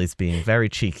 and Kelly's being very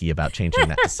cheeky about changing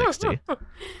that to 60.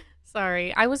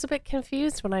 Sorry, I was a bit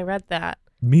confused when I read that.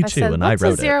 Me too, and I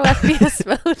wrote it. 0 FPS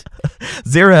mode?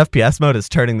 0 FPS mode is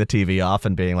turning the TV off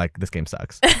and being like, this game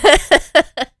sucks.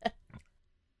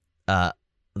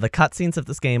 The cutscenes of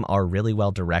this game are really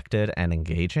well directed and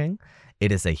engaging.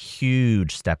 It is a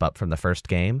huge step up from the first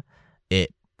game.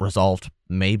 It resolved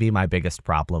maybe my biggest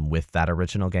problem with that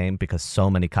original game because so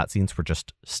many cutscenes were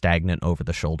just stagnant over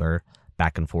the shoulder,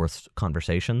 back and forth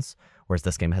conversations, whereas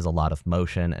this game has a lot of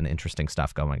motion and interesting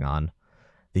stuff going on.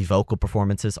 The vocal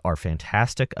performances are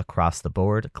fantastic across the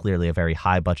board, clearly a very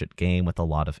high budget game with a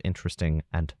lot of interesting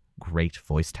and great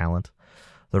voice talent.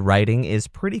 The writing is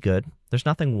pretty good. There's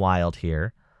nothing wild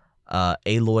here.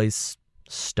 Aloy's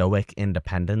stoic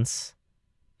independence,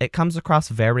 it comes across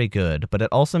very good, but it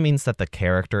also means that the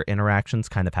character interactions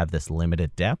kind of have this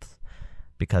limited depth.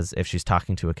 Because if she's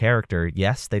talking to a character,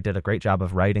 yes, they did a great job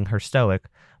of writing her stoic,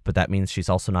 but that means she's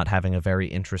also not having a very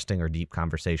interesting or deep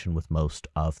conversation with most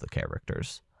of the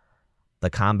characters.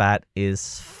 The combat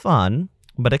is fun,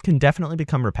 but it can definitely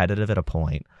become repetitive at a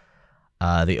point.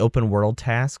 The open world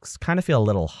tasks kind of feel a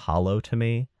little hollow to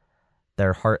me.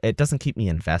 They're hard. It doesn't keep me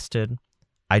invested.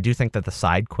 I do think that the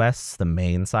side quests, the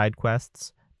main side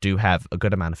quests, do have a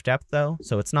good amount of depth, though,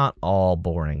 so it's not all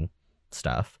boring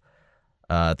stuff.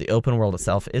 The open world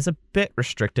itself is a bit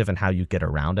restrictive in how you get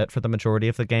around it for the majority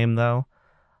of the game, though.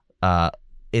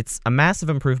 It's a massive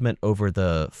improvement over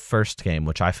the first game,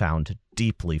 which I found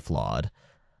deeply flawed,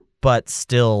 but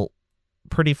still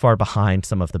pretty far behind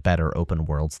some of the better open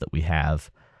worlds that we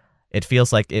have. It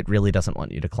feels like it really doesn't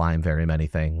want you to climb very many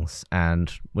things,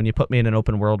 and when you put me in an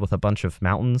open world with a bunch of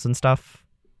mountains and stuff,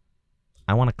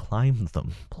 I want to climb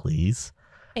them, please.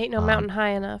 Ain't no mountain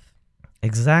high enough.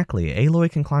 Exactly. Aloy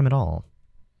can climb it all.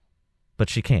 But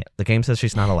she can't. The game says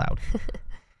she's not allowed.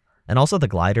 And also the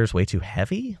glider's way too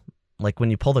heavy. Like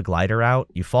when you pull the glider out,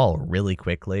 you fall really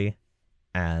quickly.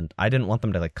 And I didn't want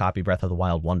them to like copy Breath of the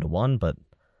Wild 1-to-1, but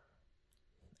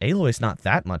Aloy's not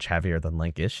that much heavier than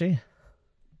Link, is she?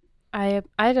 I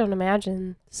don't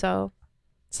imagine. So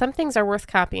some things are worth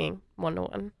copying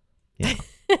 1-to-1. Yeah.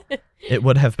 It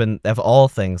would have been, of all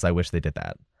things, I wish they did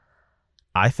that.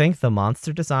 I think the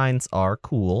monster designs are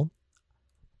cool.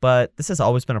 But this has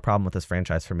always been a problem with this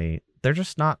franchise for me. They're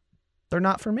not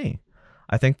for me.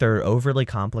 I think they're overly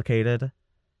complicated,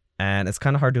 and it's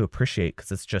kind of hard to appreciate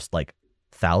because it's just like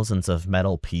thousands of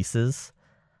metal pieces,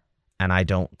 and I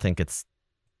don't think it's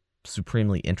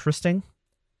supremely interesting.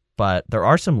 But there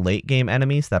are some late game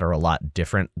enemies that are a lot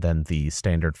different than the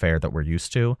standard fare that we're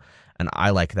used to, and I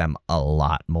like them a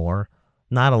lot more.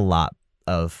 Not a lot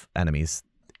of enemies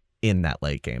in that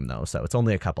late game, though, so it's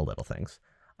only a couple little things.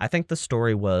 I think the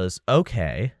story was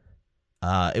okay.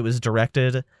 It was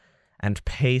directed and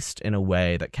paced in a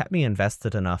way that kept me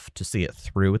invested enough to see it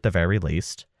through at the very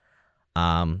least.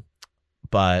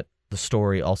 But the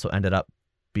story also ended up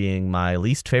being my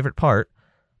least favorite part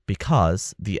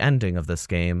because the ending of this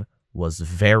game was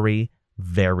very,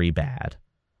 very bad.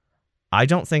 I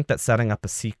don't think that setting up a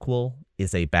sequel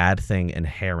is a bad thing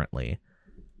inherently.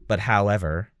 But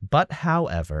however,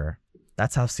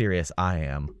 that's how serious I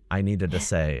am. I needed to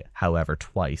say, however,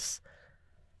 twice.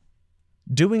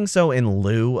 Doing so in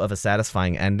lieu of a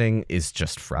satisfying ending is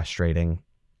just frustrating.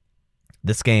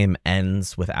 This game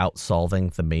ends without solving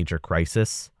the major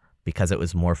crisis because it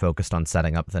was more focused on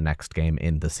setting up the next game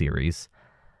in the series.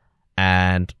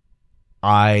 And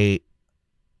I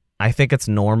think it's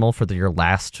normal for your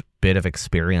last bit of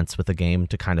experience with the game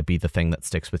to kind of be the thing that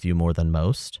sticks with you more than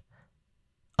most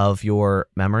of your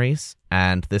memories.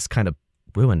 And this kind of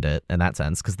ruined it in that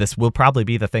sense, because this will probably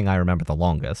be the thing I remember the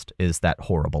longest, is that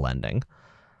horrible ending.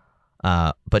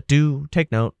 But do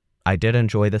take note, I did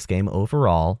enjoy this game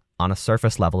overall, on a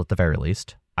surface level at the very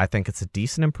least. I think it's a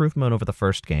decent improvement over the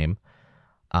first game,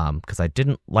 because I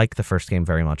didn't like the first game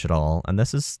very much at all, and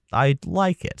I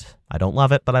like it. I don't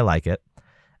love it, but I like it.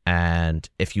 And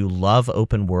if you love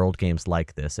open world games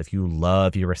like this, if you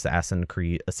love your Assassin's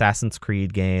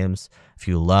Creed games, if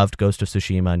you loved Ghost of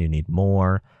Tsushima and you need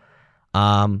more,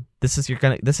 this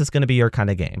is gonna be your kind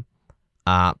of game.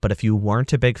 But if you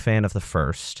weren't a big fan of the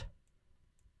first,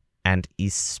 and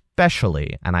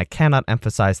especially, and I cannot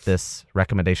emphasize this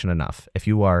recommendation enough, if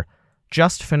you are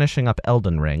just finishing up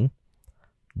Elden Ring,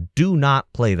 do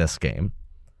not play this game.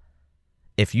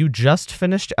 If you just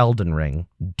finished Elden Ring,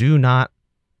 do not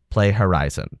play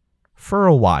Horizon for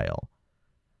a while,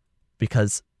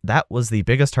 because that was the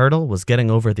biggest hurdle, was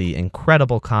getting over the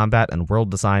incredible combat and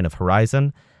world design of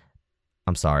Horizon.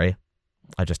 I'm sorry,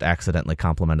 I just accidentally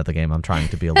complimented the game I'm trying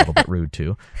to be a little bit rude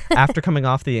to. After coming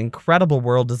off the incredible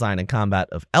world design and combat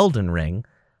of Elden Ring,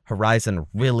 Horizon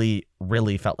really,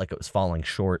 really felt like it was falling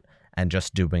short and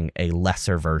just doing a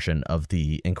lesser version of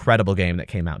the incredible game that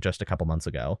came out just a couple months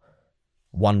ago,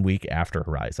 1 week after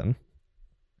Horizon.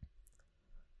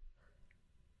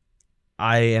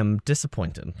 I am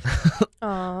disappointed.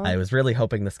 I was really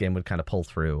hoping this game would kind of pull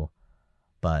through,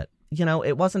 but,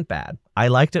 it wasn't bad. I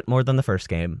liked it more than the first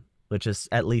game, which is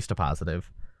at least a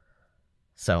positive.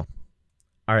 So,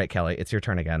 all right, Kelly, it's your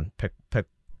turn again. Pick.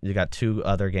 You got 2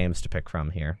 other games to pick from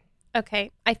here.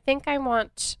 Okay, I think I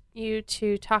want you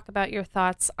to talk about your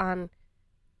thoughts on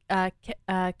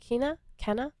Kena?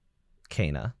 Kena.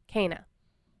 Kena.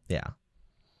 Yeah.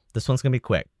 This one's going to be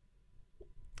quick.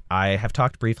 I have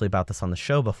talked briefly about this on the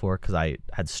show before because I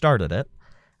had started it,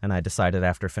 and I decided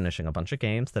after finishing a bunch of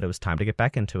games that it was time to get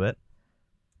back into it.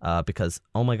 Because,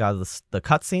 oh my god, the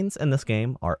cutscenes in this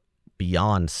game are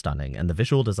beyond stunning, and the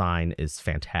visual design is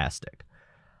fantastic.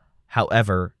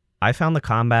 However, I found the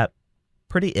combat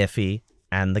pretty iffy,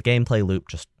 and the gameplay loop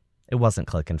it wasn't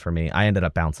clicking for me. I ended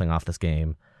up bouncing off this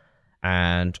game,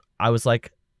 and I was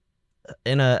like,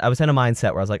 I was in a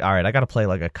mindset where I was like, all right, I got to play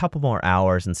like a couple more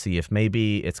hours and see if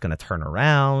maybe it's going to turn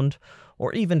around,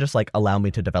 or even just like allow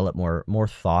me to develop more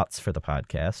thoughts for the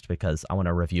podcast, because I want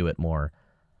to review it more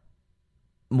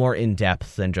in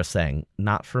depth than just saying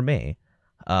not for me.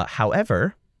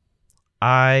 However,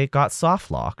 I got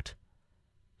soft locked.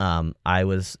 I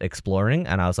was exploring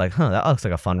and I was like, that looks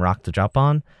like a fun rock to jump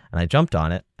on. And I jumped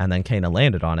on it, and then Kana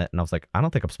landed on it, and I was like, I don't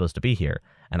think I'm supposed to be here.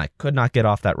 And I could not get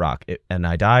off that rock. And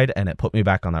I died, and it put me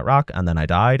back on that rock. And then I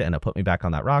died, and it put me back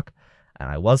on that rock. And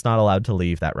I was not allowed to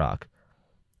leave that rock.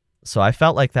 So I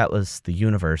felt like that was the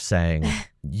universe saying,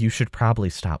 you should probably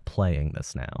stop playing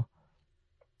this now.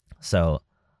 So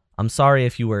I'm sorry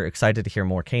if you were excited to hear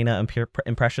more Kana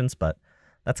impressions, but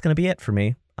that's going to be it for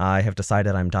me. I have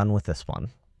decided I'm done with this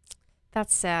one.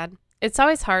 That's sad. It's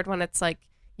always hard when it's like,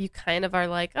 you kind of are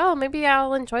like, oh, maybe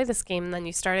I'll enjoy this game. And then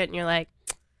you start it and you're like,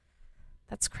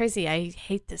 that's crazy. I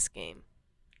hate this game.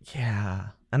 Yeah.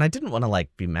 And I didn't want to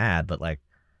like be mad, but like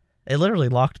it literally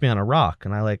locked me on a rock,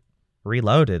 and I like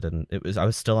reloaded, and I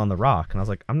was still on the rock, and I was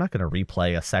like, I'm not going to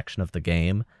replay a section of the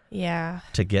game. Yeah.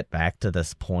 To get back to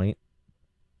this point.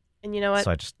 And you know what?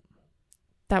 So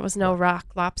that was no rock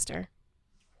lobster.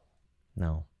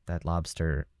 No, that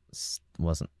lobster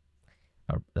wasn't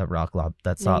a rock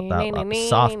That's soft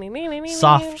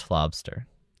lobster.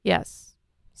 Yes.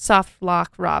 Soft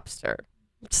lock lobster.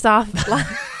 Soft lock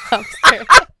lobster.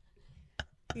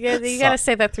 You gotta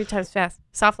say that 3 times fast.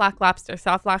 Soft lock lobster.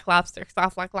 Soft lock lobster.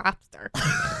 Soft lock lobster.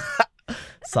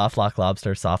 Soft lock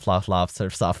lobster. Soft lock lobster.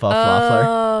 Soft lock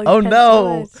lobster. Oh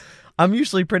no! I'm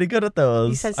usually pretty good at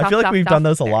those. I feel like we've done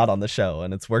those a lot on the show,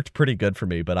 and it's worked pretty good for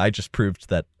me. But I just proved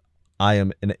that I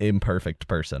am an imperfect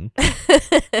person.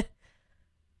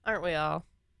 Aren't we all?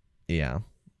 Yeah.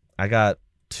 I got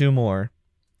 2 more.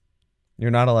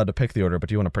 You're not allowed to pick the order, but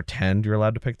do you want to pretend you're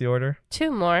allowed to pick the order? 2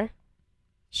 more.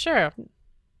 Sure.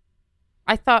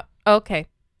 I thought, okay.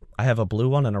 I have a blue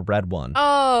one and a red one.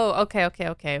 Oh, okay.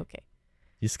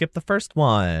 You skipped the first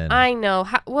one. I know.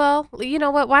 Well, you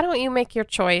know what? Why don't you make your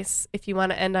choice if you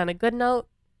want to end on a good note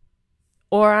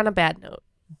or on a bad note?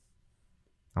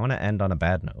 I want to end on a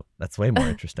bad note. That's way more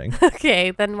interesting. Okay,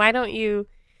 then why don't you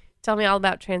tell me all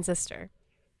about Transistor?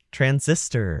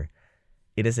 Transistor.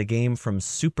 It is a game from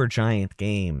Supergiant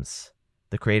Games,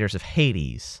 the creators of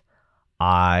Hades.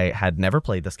 I had never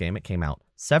played this game. It came out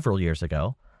several years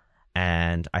ago,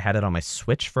 and I had it on my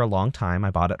Switch for a long time. I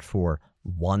bought it for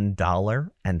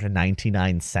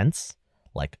 $1.99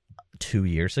 like 2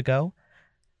 years ago,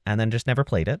 and then just never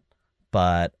played it.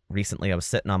 But recently I was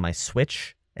sitting on my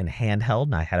Switch in handheld,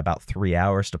 and I had about 3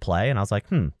 hours to play, and I was like,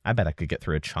 I bet I could get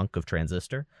through a chunk of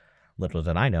Transistor. Little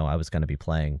did I know I was going to be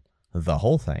playing the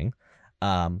whole thing.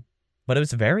 But it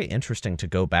was very interesting to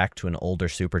go back to an older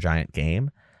Supergiant game,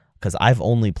 because I've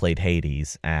only played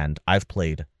Hades, and I've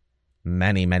played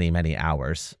many, many, many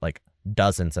hours, like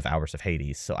dozens of hours of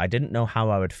Hades, so I didn't know how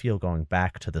I would feel going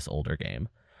back to this older game.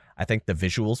 I think the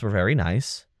visuals were very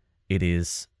nice. It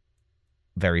is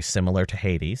very similar to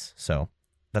Hades, so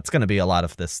that's going to be a lot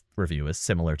of this review is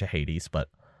similar to Hades, but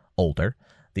older.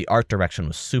 The art direction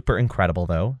was super incredible,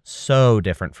 though. So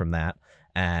different from that,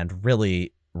 and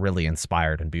really, really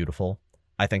inspired and beautiful.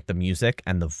 I think the music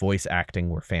and the voice acting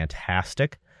were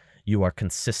fantastic. You are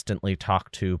consistently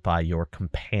talked to by your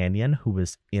companion, who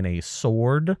is in a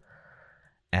sword,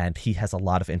 and he has a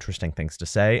lot of interesting things to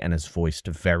say and is voiced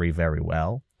very, very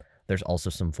well. There's also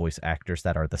some voice actors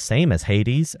that are the same as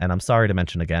Hades, and I'm sorry to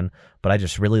mention again, but I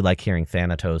just really like hearing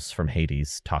Thanatos from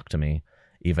Hades talk to me,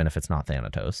 even if it's not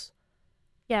Thanatos.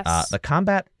 Yes. The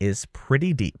combat is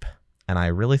pretty deep, and I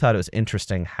really thought it was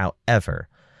interesting. However,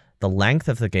 the length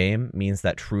of the game means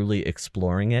that truly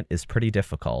exploring it is pretty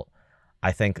difficult.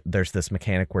 I think there's this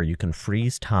mechanic where you can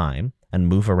freeze time and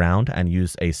move around and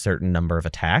use a certain number of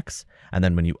attacks, and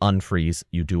then when you unfreeze,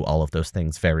 you do all of those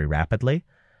things very rapidly.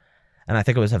 And I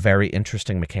think it was a very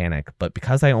interesting mechanic, but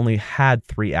because I only had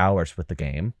 3 hours with the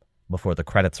game before the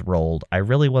credits rolled, I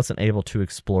really wasn't able to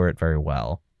explore it very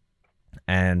well.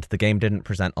 And the game didn't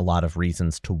present a lot of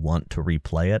reasons to want to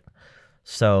replay it.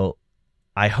 So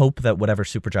I hope that whatever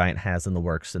Supergiant has in the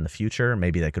works in the future,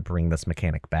 maybe they could bring this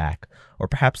mechanic back, or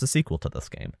perhaps a sequel to this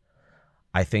game.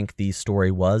 I think the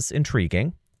story was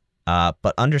intriguing,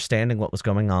 but understanding what was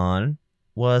going on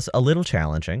was a little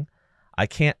challenging. I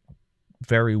can't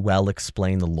very well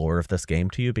explain the lore of this game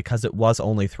to you because it was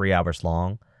only 3 hours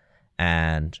long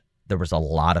and there was a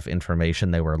lot of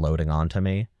information they were loading onto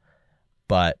me.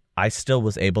 But I still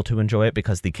was able to enjoy it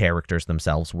because the characters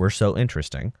themselves were so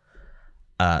interesting.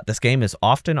 This game is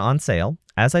often on sale.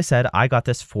 As I said, I got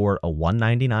this for a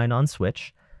 $1.99 on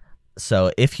Switch.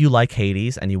 So if you like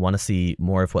Hades and you want to see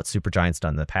more of what Supergiant's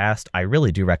done in the past, I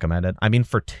really do recommend it. I mean,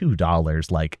 for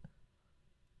 $2, like,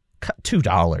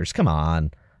 $2, come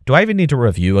on. Do I even need to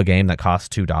review a game that costs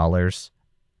 $2?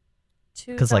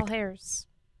 $2 like, hairs.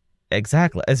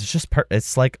 Exactly. It's just,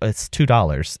 it's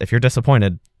 $2. If you're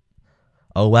disappointed,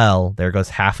 oh well, there goes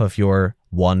half of your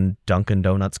one Dunkin'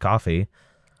 Donuts coffee.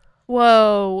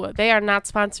 Whoa, they are not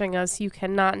sponsoring us. You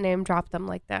cannot name drop them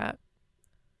like that.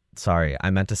 Sorry,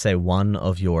 I meant to say one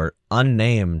of your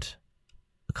unnamed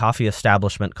coffee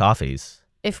establishment coffees.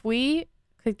 If we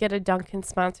could get a Dunkin'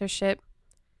 sponsorship,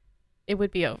 it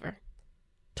would be over.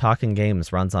 Talking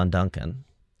Games runs on Dunkin'.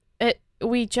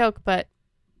 We joke, but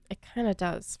it kind of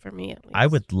does for me at least. I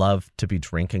would love to be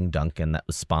drinking Dunkin' that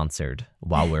was sponsored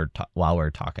while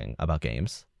we're talking about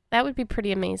games. That would be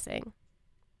pretty amazing.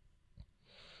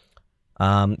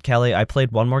 Kelly, I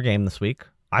played one more game this week.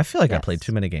 I feel like Yes. I played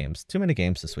too many games. Too many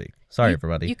games this week. Sorry,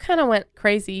 everybody. You kind of went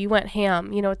crazy. You went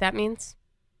ham. You know what that means?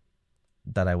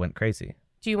 That I went crazy.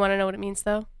 Do you want to know what it means,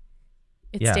 though?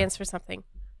 It Yeah. stands for something.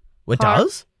 What Hard-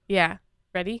 does? Yeah.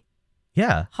 Ready?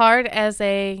 Yeah. Hard as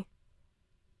a...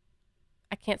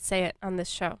 I can't say it on this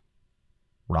show.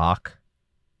 Rock.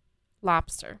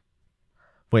 Lobster.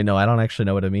 Wait, no, I don't actually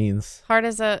know what it means. Hard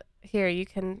as a... Here, you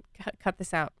can cut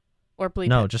this out. Or bleep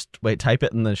No, it. just wait, type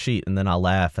it in the sheet and then I'll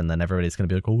laugh and then everybody's going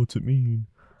to be like, oh, what's it mean?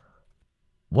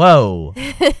 Whoa.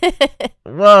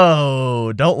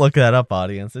 Whoa. Don't look that up,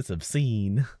 audience. It's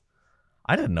obscene.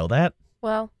 I didn't know that.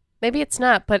 Well, maybe it's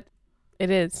not, but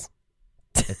it is.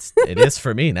 It is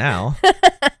for me now.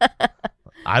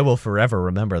 I will forever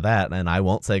remember that, and I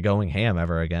won't say going ham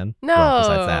ever again. No.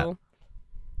 Well,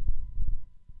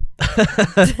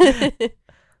 besides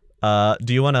that.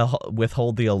 Do you want to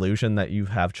withhold the illusion that you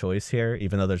have choice here,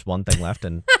 even though there's one thing left,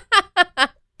 and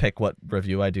pick what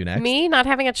review I do next? Me not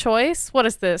having a choice? What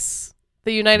is this?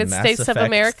 The United Mass States of Effect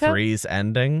America? 3's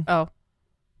ending. Oh.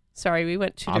 Sorry, we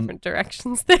went two different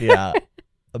directions there. Yeah.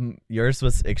 Yours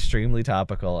was extremely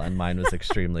topical, and mine was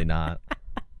extremely not.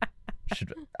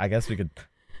 I guess we could...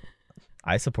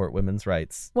 I support women's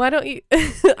rights. Why don't you...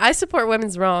 I support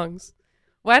women's wrongs.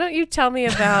 Why don't you tell me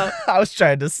about... I was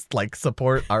trying to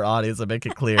support our audience and make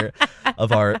it clear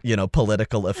of our,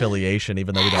 political affiliation,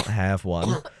 even though we don't have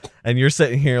one. And you're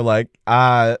sitting here like,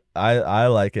 I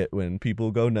like it when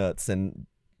people go nuts, and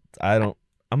I'm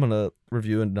gonna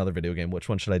review another video game. Which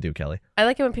one should I do, Kelly? I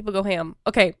like it when people go ham.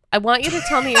 Okay, I want you to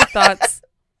tell me your thoughts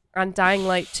on Dying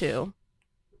Light 2.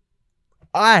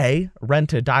 I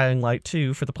rented Dying Light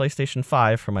 2 for the PlayStation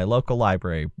 5 from my local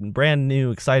library. Brand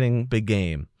new, exciting, big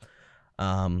game.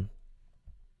 Oh.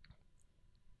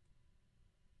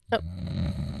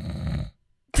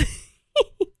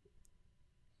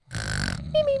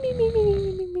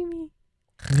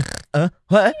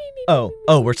 What?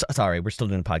 Oh, we're sorry. We're still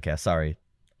doing a podcast. Sorry.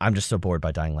 I'm just so bored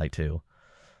by Dying Light 2.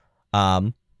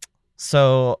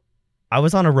 So I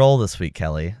was on a roll this week,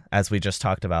 Kelly, as we just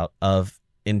talked about, of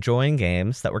enjoying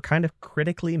games that were kind of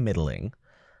critically middling.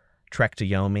 Trek to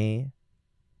Yomi,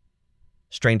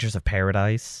 Strangers of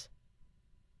Paradise,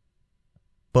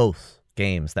 both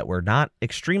games that were not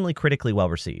extremely critically well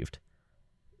received.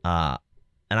 And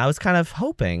I was kind of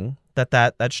hoping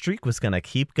that streak was going to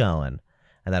keep going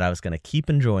and that I was going to keep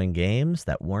enjoying games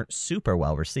that weren't super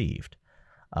well received.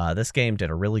 This game did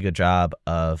a really good job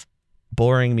of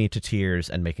boring me to tears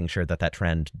and making sure that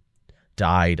trend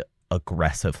died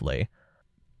aggressively.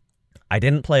 I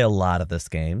didn't play a lot of this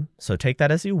game, so take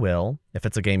that as you will. If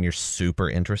it's a game you're super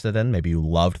interested in, maybe you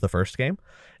loved the first game,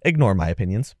 ignore my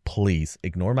opinions. Please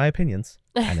ignore my opinions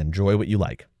and enjoy what you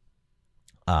like.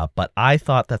 But I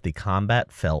thought that the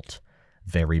combat felt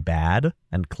very bad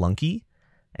and clunky,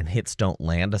 and hits don't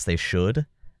land as they should,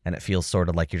 and it feels sort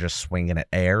of like you're just swinging at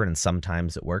air, and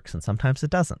sometimes it works and sometimes it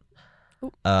doesn't.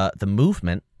 The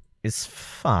movement is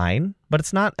fine, but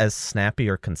it's not as snappy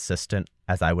or consistent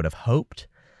as I would have hoped.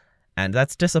 And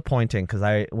that's disappointing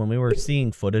because when we were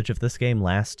seeing footage of this game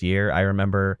last year, I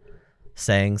remember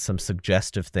saying some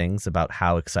suggestive things about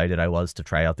how excited I was to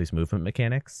try out these movement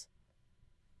mechanics.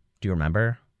 Do you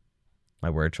remember my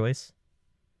word choice?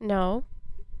 No.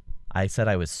 I said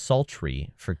I was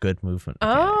sultry for good movement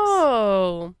mechanics.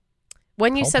 Oh.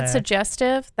 When you Call said back.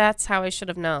 suggestive, that's how I should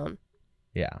have known.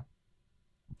 Yeah.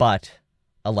 But,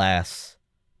 alas,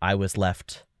 I was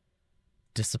left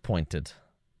disappointed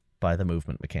by the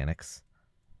movement mechanics,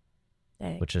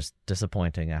 Dang. which is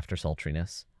disappointing after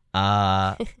sultriness.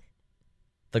 The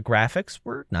graphics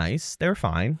were nice. They were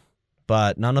fine,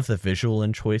 but none of the visual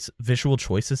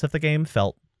choices of the game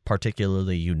felt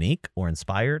particularly unique or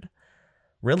inspired.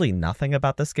 Really nothing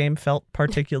about this game felt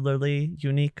particularly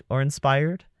unique or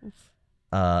inspired.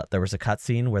 There was a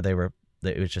cutscene where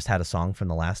it just had a song from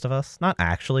The Last of Us. Not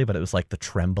actually, but it was like the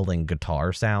trembling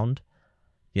guitar sound.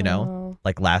 You know?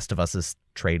 Like Last of Us's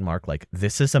trademark, like,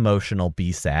 this is emotional,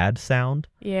 be sad sound.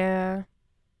 Yeah.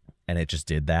 And it just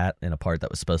did that in a part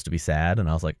that was supposed to be sad. And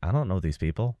I was like, I don't know these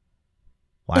people.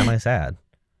 Why am I sad?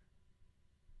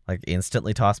 Like,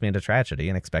 instantly toss me into tragedy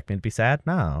and expect me to be sad?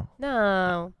 No.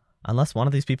 No. Unless one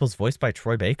of these people's voiced by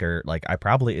Troy Baker, like, it's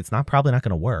probably not going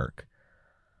to work.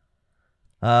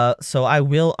 So I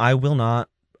will not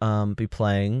be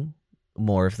playing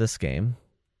more of this game.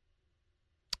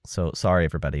 So sorry,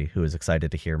 everybody who is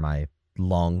excited to hear my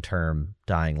long-term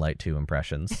Dying Light 2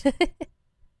 impressions.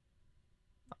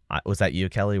 Was that you,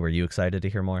 Kelly? Were you excited to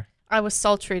hear more? I was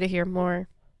sultry to hear more.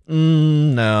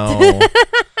 No.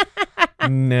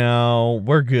 No,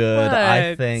 we're good.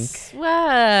 I think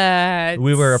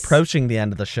we were approaching the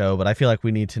end of the show, but I feel like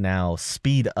we need to now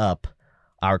speed up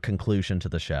our conclusion to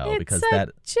the show because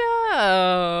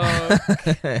joke.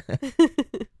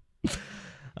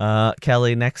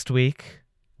 Kelly, next week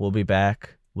we'll be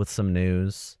back with some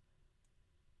news.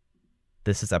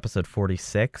 This is episode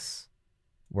 46.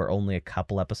 We're only a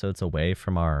couple episodes away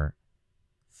from our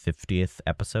 50th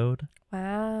episode.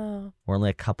 Wow. We're only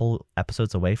a couple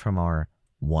episodes away from our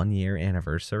 1-year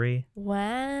anniversary.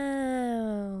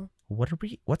 Wow.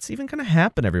 What's even going to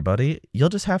happen, everybody? You'll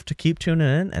just have to keep tuning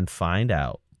in and find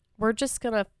out. We're just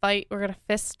going to fight. We're going to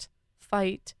fist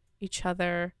fight each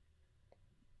other.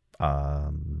 I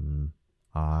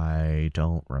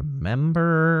don't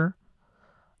remember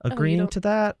agreeing to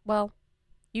that. Well,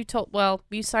 you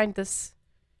signed this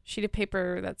sheet of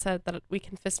paper that said that we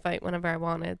can fist fight whenever I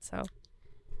wanted, so.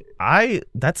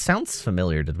 That sounds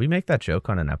familiar. Did we make that joke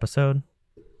on an episode?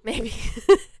 Maybe.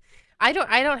 I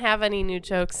don't have any new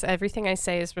jokes. Everything I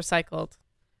say is recycled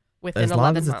within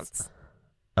 11 months.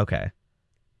 Okay.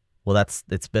 Well,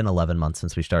 it's been 11 months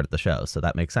since we started the show, so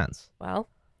that makes sense. Well,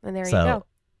 and there you go.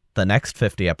 The next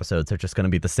 50 episodes are just going to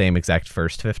be the same exact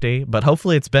first 50, but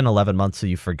hopefully it's been 11 months so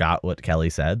you forgot what Kelly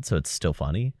said, so it's still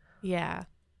funny. Yeah.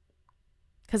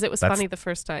 Because it was funny the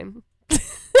first time.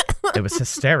 It was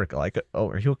hysterical. Like, oh,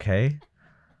 are you okay?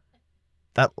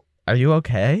 Are you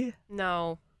okay?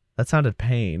 No. That sounded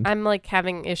pained. I'm like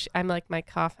having I'm like my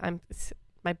cough.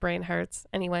 My brain hurts.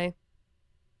 Anyway.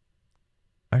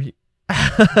 Are you?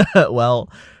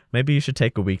 Well, maybe you should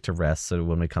take a week to rest. So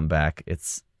when we come back,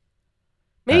 it's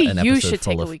maybe you should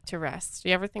take a week to rest. Do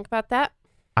you ever think about that?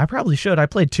 I probably should. I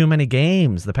played too many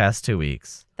games the past 2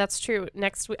 weeks. That's true.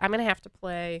 Next week, I'm gonna have to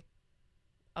play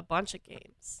a bunch of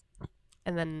games,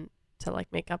 and then to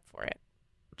like make up for it.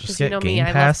 Just get Game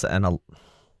Pass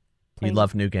you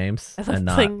love new games. I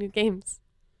love playing new games.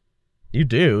 You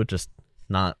do, just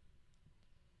not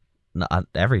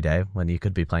every day when you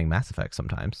could be playing Mass Effect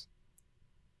sometimes.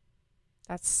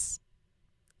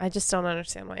 I just don't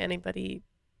understand why anybody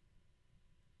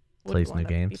plays new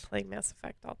games. Be playing Mass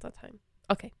Effect all the time.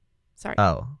 Okay, sorry.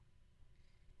 Oh,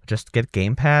 just get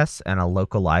Game Pass and a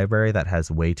local library that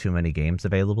has way too many games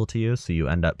available to you, so you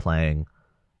end up playing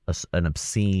an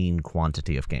obscene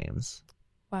quantity of games.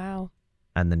 Wow.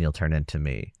 And then you'll turn into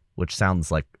me, which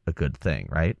sounds like a good thing,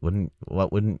 right?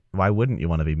 Why wouldn't you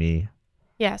want to be me?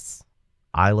 Yes.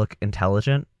 I look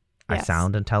intelligent. Yes. I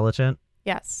sound intelligent.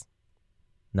 Yes.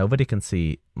 Nobody can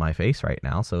see my face right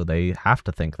now, so they have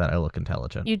to think that I look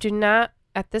intelligent. You do not,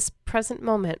 at this present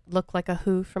moment, look like a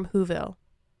Who from Whoville.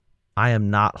 I am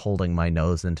not holding my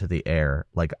nose into the air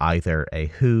like either a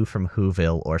Who from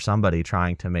Whoville or somebody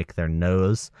trying to make their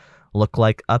nose look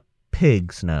like a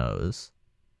pig's nose.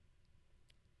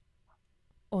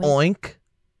 Oink.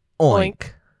 Oink.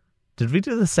 Oink. Did we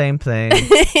do the same thing?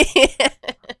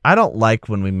 I don't like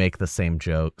when we make the same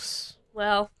jokes.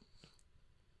 Well,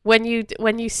 when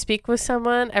you speak with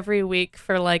someone every week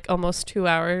for like almost 2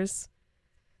 hours,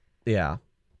 yeah,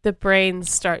 the brains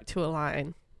start to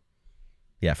align.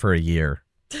 Yeah, for a year.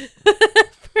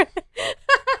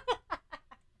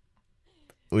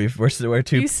 We're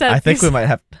too. I think we might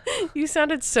have. You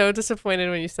sounded so disappointed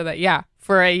when you said that. Yeah,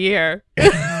 for a year.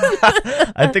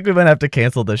 I think we might have to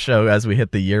cancel the show as we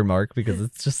hit the year mark because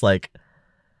it's just like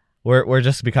we're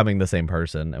just becoming the same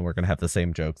person and we're gonna have the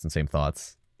same jokes and same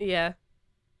thoughts. Yeah.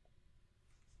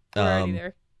 We're already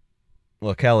there.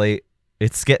 Well, Kelly,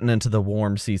 it's getting into the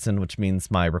warm season, which means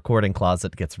my recording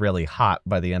closet gets really hot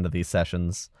by the end of these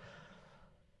sessions.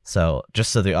 So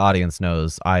just so the audience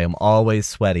knows, I am always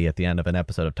sweaty at the end of an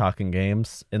episode of Talking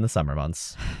Games in the summer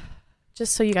months.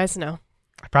 Just so you guys know.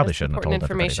 I probably That's shouldn't have told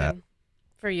important everybody that. information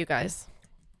for you guys.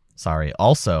 Sorry.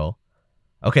 Also,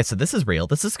 okay, so this is real.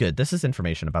 This is good. This is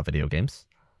information about video games.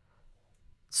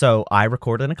 So I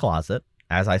record in a closet,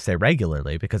 as I say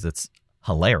regularly, because it's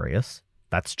hilarious.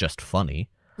 That's just funny.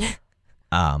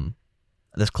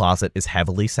 This closet is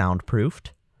heavily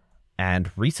soundproofed.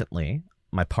 And recently,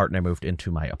 my partner moved into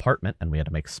my apartment and we had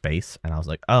to make space. And I was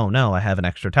like, oh no, I have an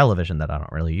extra television that I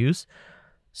don't really use.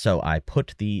 So I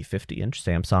put the 50-inch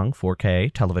Samsung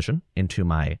 4K television into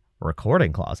my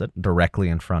recording closet directly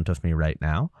in front of me right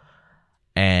now.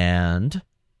 And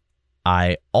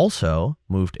I also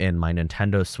moved in my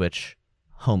Nintendo Switch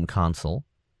home console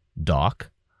dock.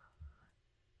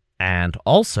 And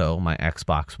also my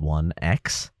Xbox One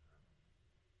X.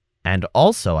 And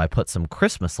also I put some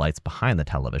Christmas lights behind the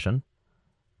television.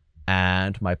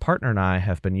 And my partner and I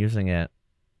have been using it.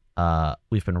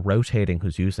 We've been rotating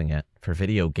who's using it for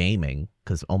video gaming.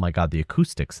 Because, oh my God, the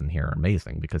acoustics in here are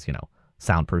amazing. Because, you know,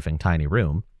 soundproofing tiny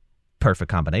room.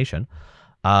 Perfect combination.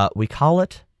 We call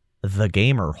it the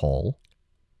gamer hole.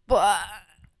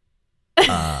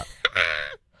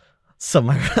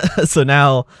 So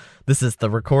now this is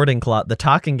the the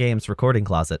Talking Games recording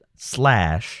closet /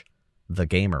 the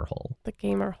gamer hole. The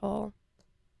gamer hole.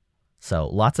 So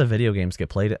lots of video games get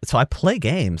played. So I play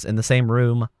games in the same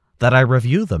room that I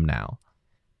review them now.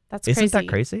 That's Isn't crazy. that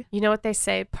crazy? You know what they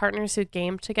say? Partners who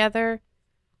game together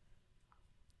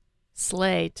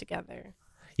slay together.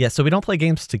 Yeah, so we don't play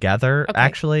games together, Okay.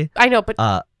 actually. I know, but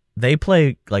They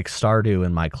play like Stardew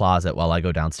in my closet while I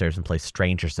go downstairs and play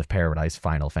Strangers of Paradise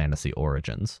Final Fantasy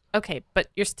Origins. okay, but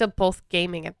you're still both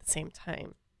gaming at the same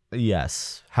time.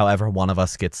 Yes. However, one of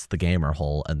us gets the gamer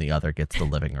hole and the other gets the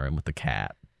living room with the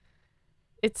cat.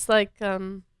 It's like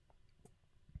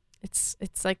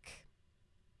it's like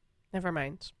never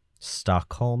mind.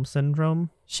 Stockholm Syndrome?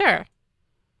 Sure.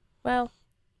 Well,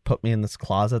 Put me in this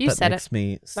closet You that said makes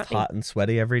me Not me. hot and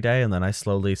sweaty every day, and then I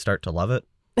slowly start to love it.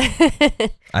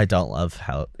 I don't love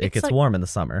how it It's gets like- warm in the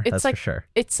summer. it's That's like- for sure.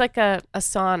 it's like a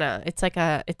sauna. It's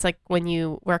like when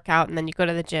you work out and then you go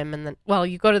to the gym and then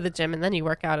you go to the gym and then you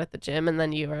work out at the gym and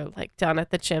then you are like done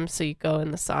at the gym, so you go in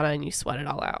the sauna and you sweat it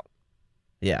all out.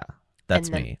 Yeah, that's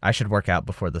And then- me. I should work out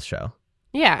before the show.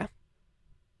 Yeah.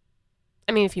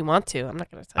 I mean, if you want to, I'm not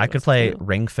going to tell you. I what could to play do.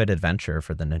 Ring Fit Adventure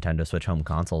for the Nintendo Switch home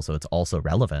console, so it's also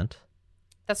relevant.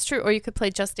 That's true. Or you could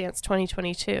play Just Dance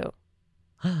 2022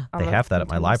 They the have that at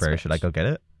my Nintendo library. Should I Switch. go get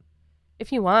it?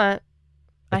 if you want.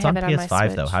 It's I on have it PS5 on my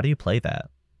though. Switch. How do you play that?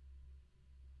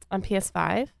 On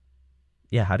PS5?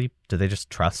 Yeah, how do they just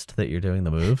trust that you're doing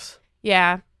the moves?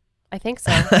 Yeah, I think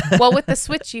so. Well, with the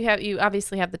Switch, you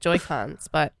obviously have the Joy-Cons,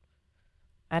 but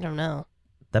I don't know.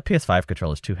 That PS5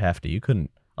 controller is too hefty. You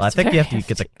couldn't. Well, I It's think you very have to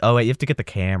get the. Oh wait, you have to get the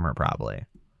camera probably.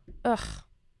 Ugh,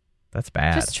 That's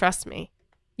bad. just trust me.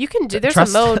 You can do.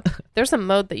 Trust- There's a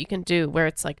mode that you can do where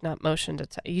it's like not motion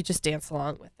you just dance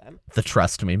along with them. The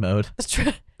trust me mode.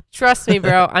 Trust me,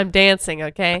 bro. I'm dancing.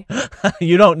 Okay,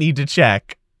 You don't need to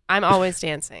check. I'm always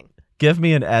dancing. Give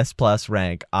me an S+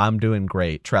 rank. I'm doing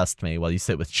great. Trust me. While you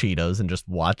sit with Cheetos and just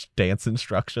watch dance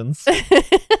instructions.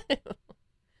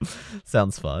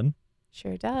 Sounds fun.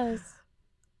 Sure does.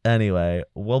 Anyway,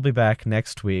 we'll be back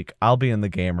next week. I'll be in the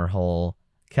gamer hole.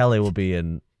 Kelly will be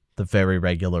in the very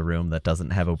regular room that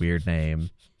doesn't have a weird name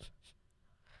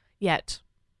Yet.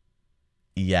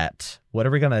 What are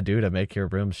we going to do to make your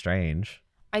room strange?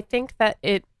 I think that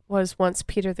it was once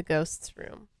Peter the Ghost's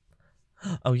room.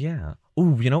 Oh, yeah.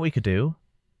 Ooh, you know what we could do?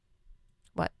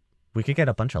 What? We could get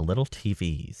a bunch of little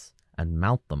TVs and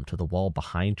mount them to the wall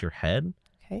behind your head.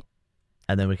 Okay.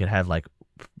 And then we could have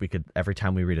every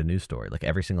time we read a news story, like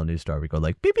every single news story, we go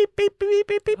like beep, beep, beep, beep,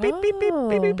 beep, beep, beep, beep, beep,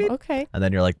 beep, beep, beep. Okay. And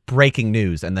then you're like breaking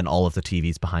news. And then all of the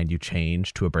TVs behind you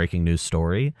change to a breaking news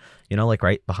story, you know, like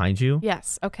right behind you.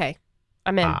 Yes. Okay.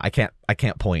 I'm in. I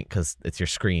can't point because it's your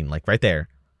screen, like right there.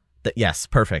 Yes,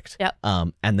 perfect. Yep.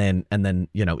 And then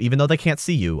you know, even though they can't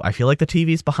see you, I feel like the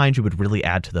TVs behind you would really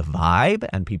add to the vibe,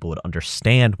 and people would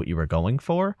understand what you were going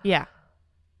for. Yeah.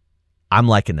 I'm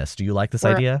liking this. Do you like this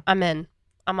idea? I'm in.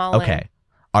 I'm all in. Okay.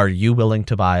 Are you willing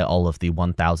to buy all of the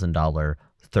 $1,000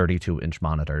 32-inch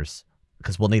monitors?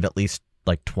 Because we'll need at least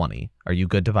like 20. Are you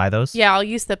good to buy those? Yeah, I'll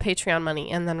use the Patreon money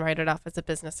and then write it off as a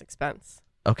business expense.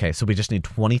 Okay, so we just need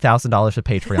 $20,000 of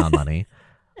Patreon money.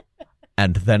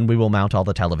 And then we will mount all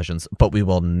the televisions, but we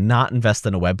will not invest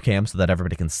in a webcam so that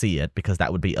everybody can see it, because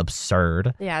that would be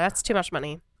absurd. Yeah, that's too much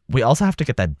money. We also have to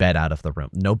get that bed out of the room.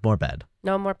 No more bed.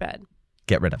 No more bed.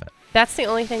 Get rid of it. That's the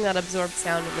only thing that absorbs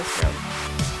sound in this room.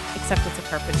 Except it's a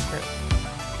carpeted room.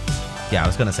 Yeah, I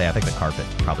was gonna say I think the carpet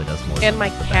probably does more. And my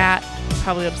cat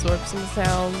probably absorbs some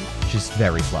sound. She's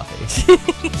very fluffy.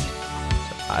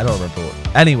 I don't remember.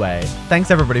 Anyway, thanks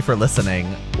everybody for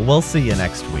listening. We'll see you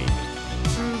next week.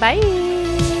 Bye.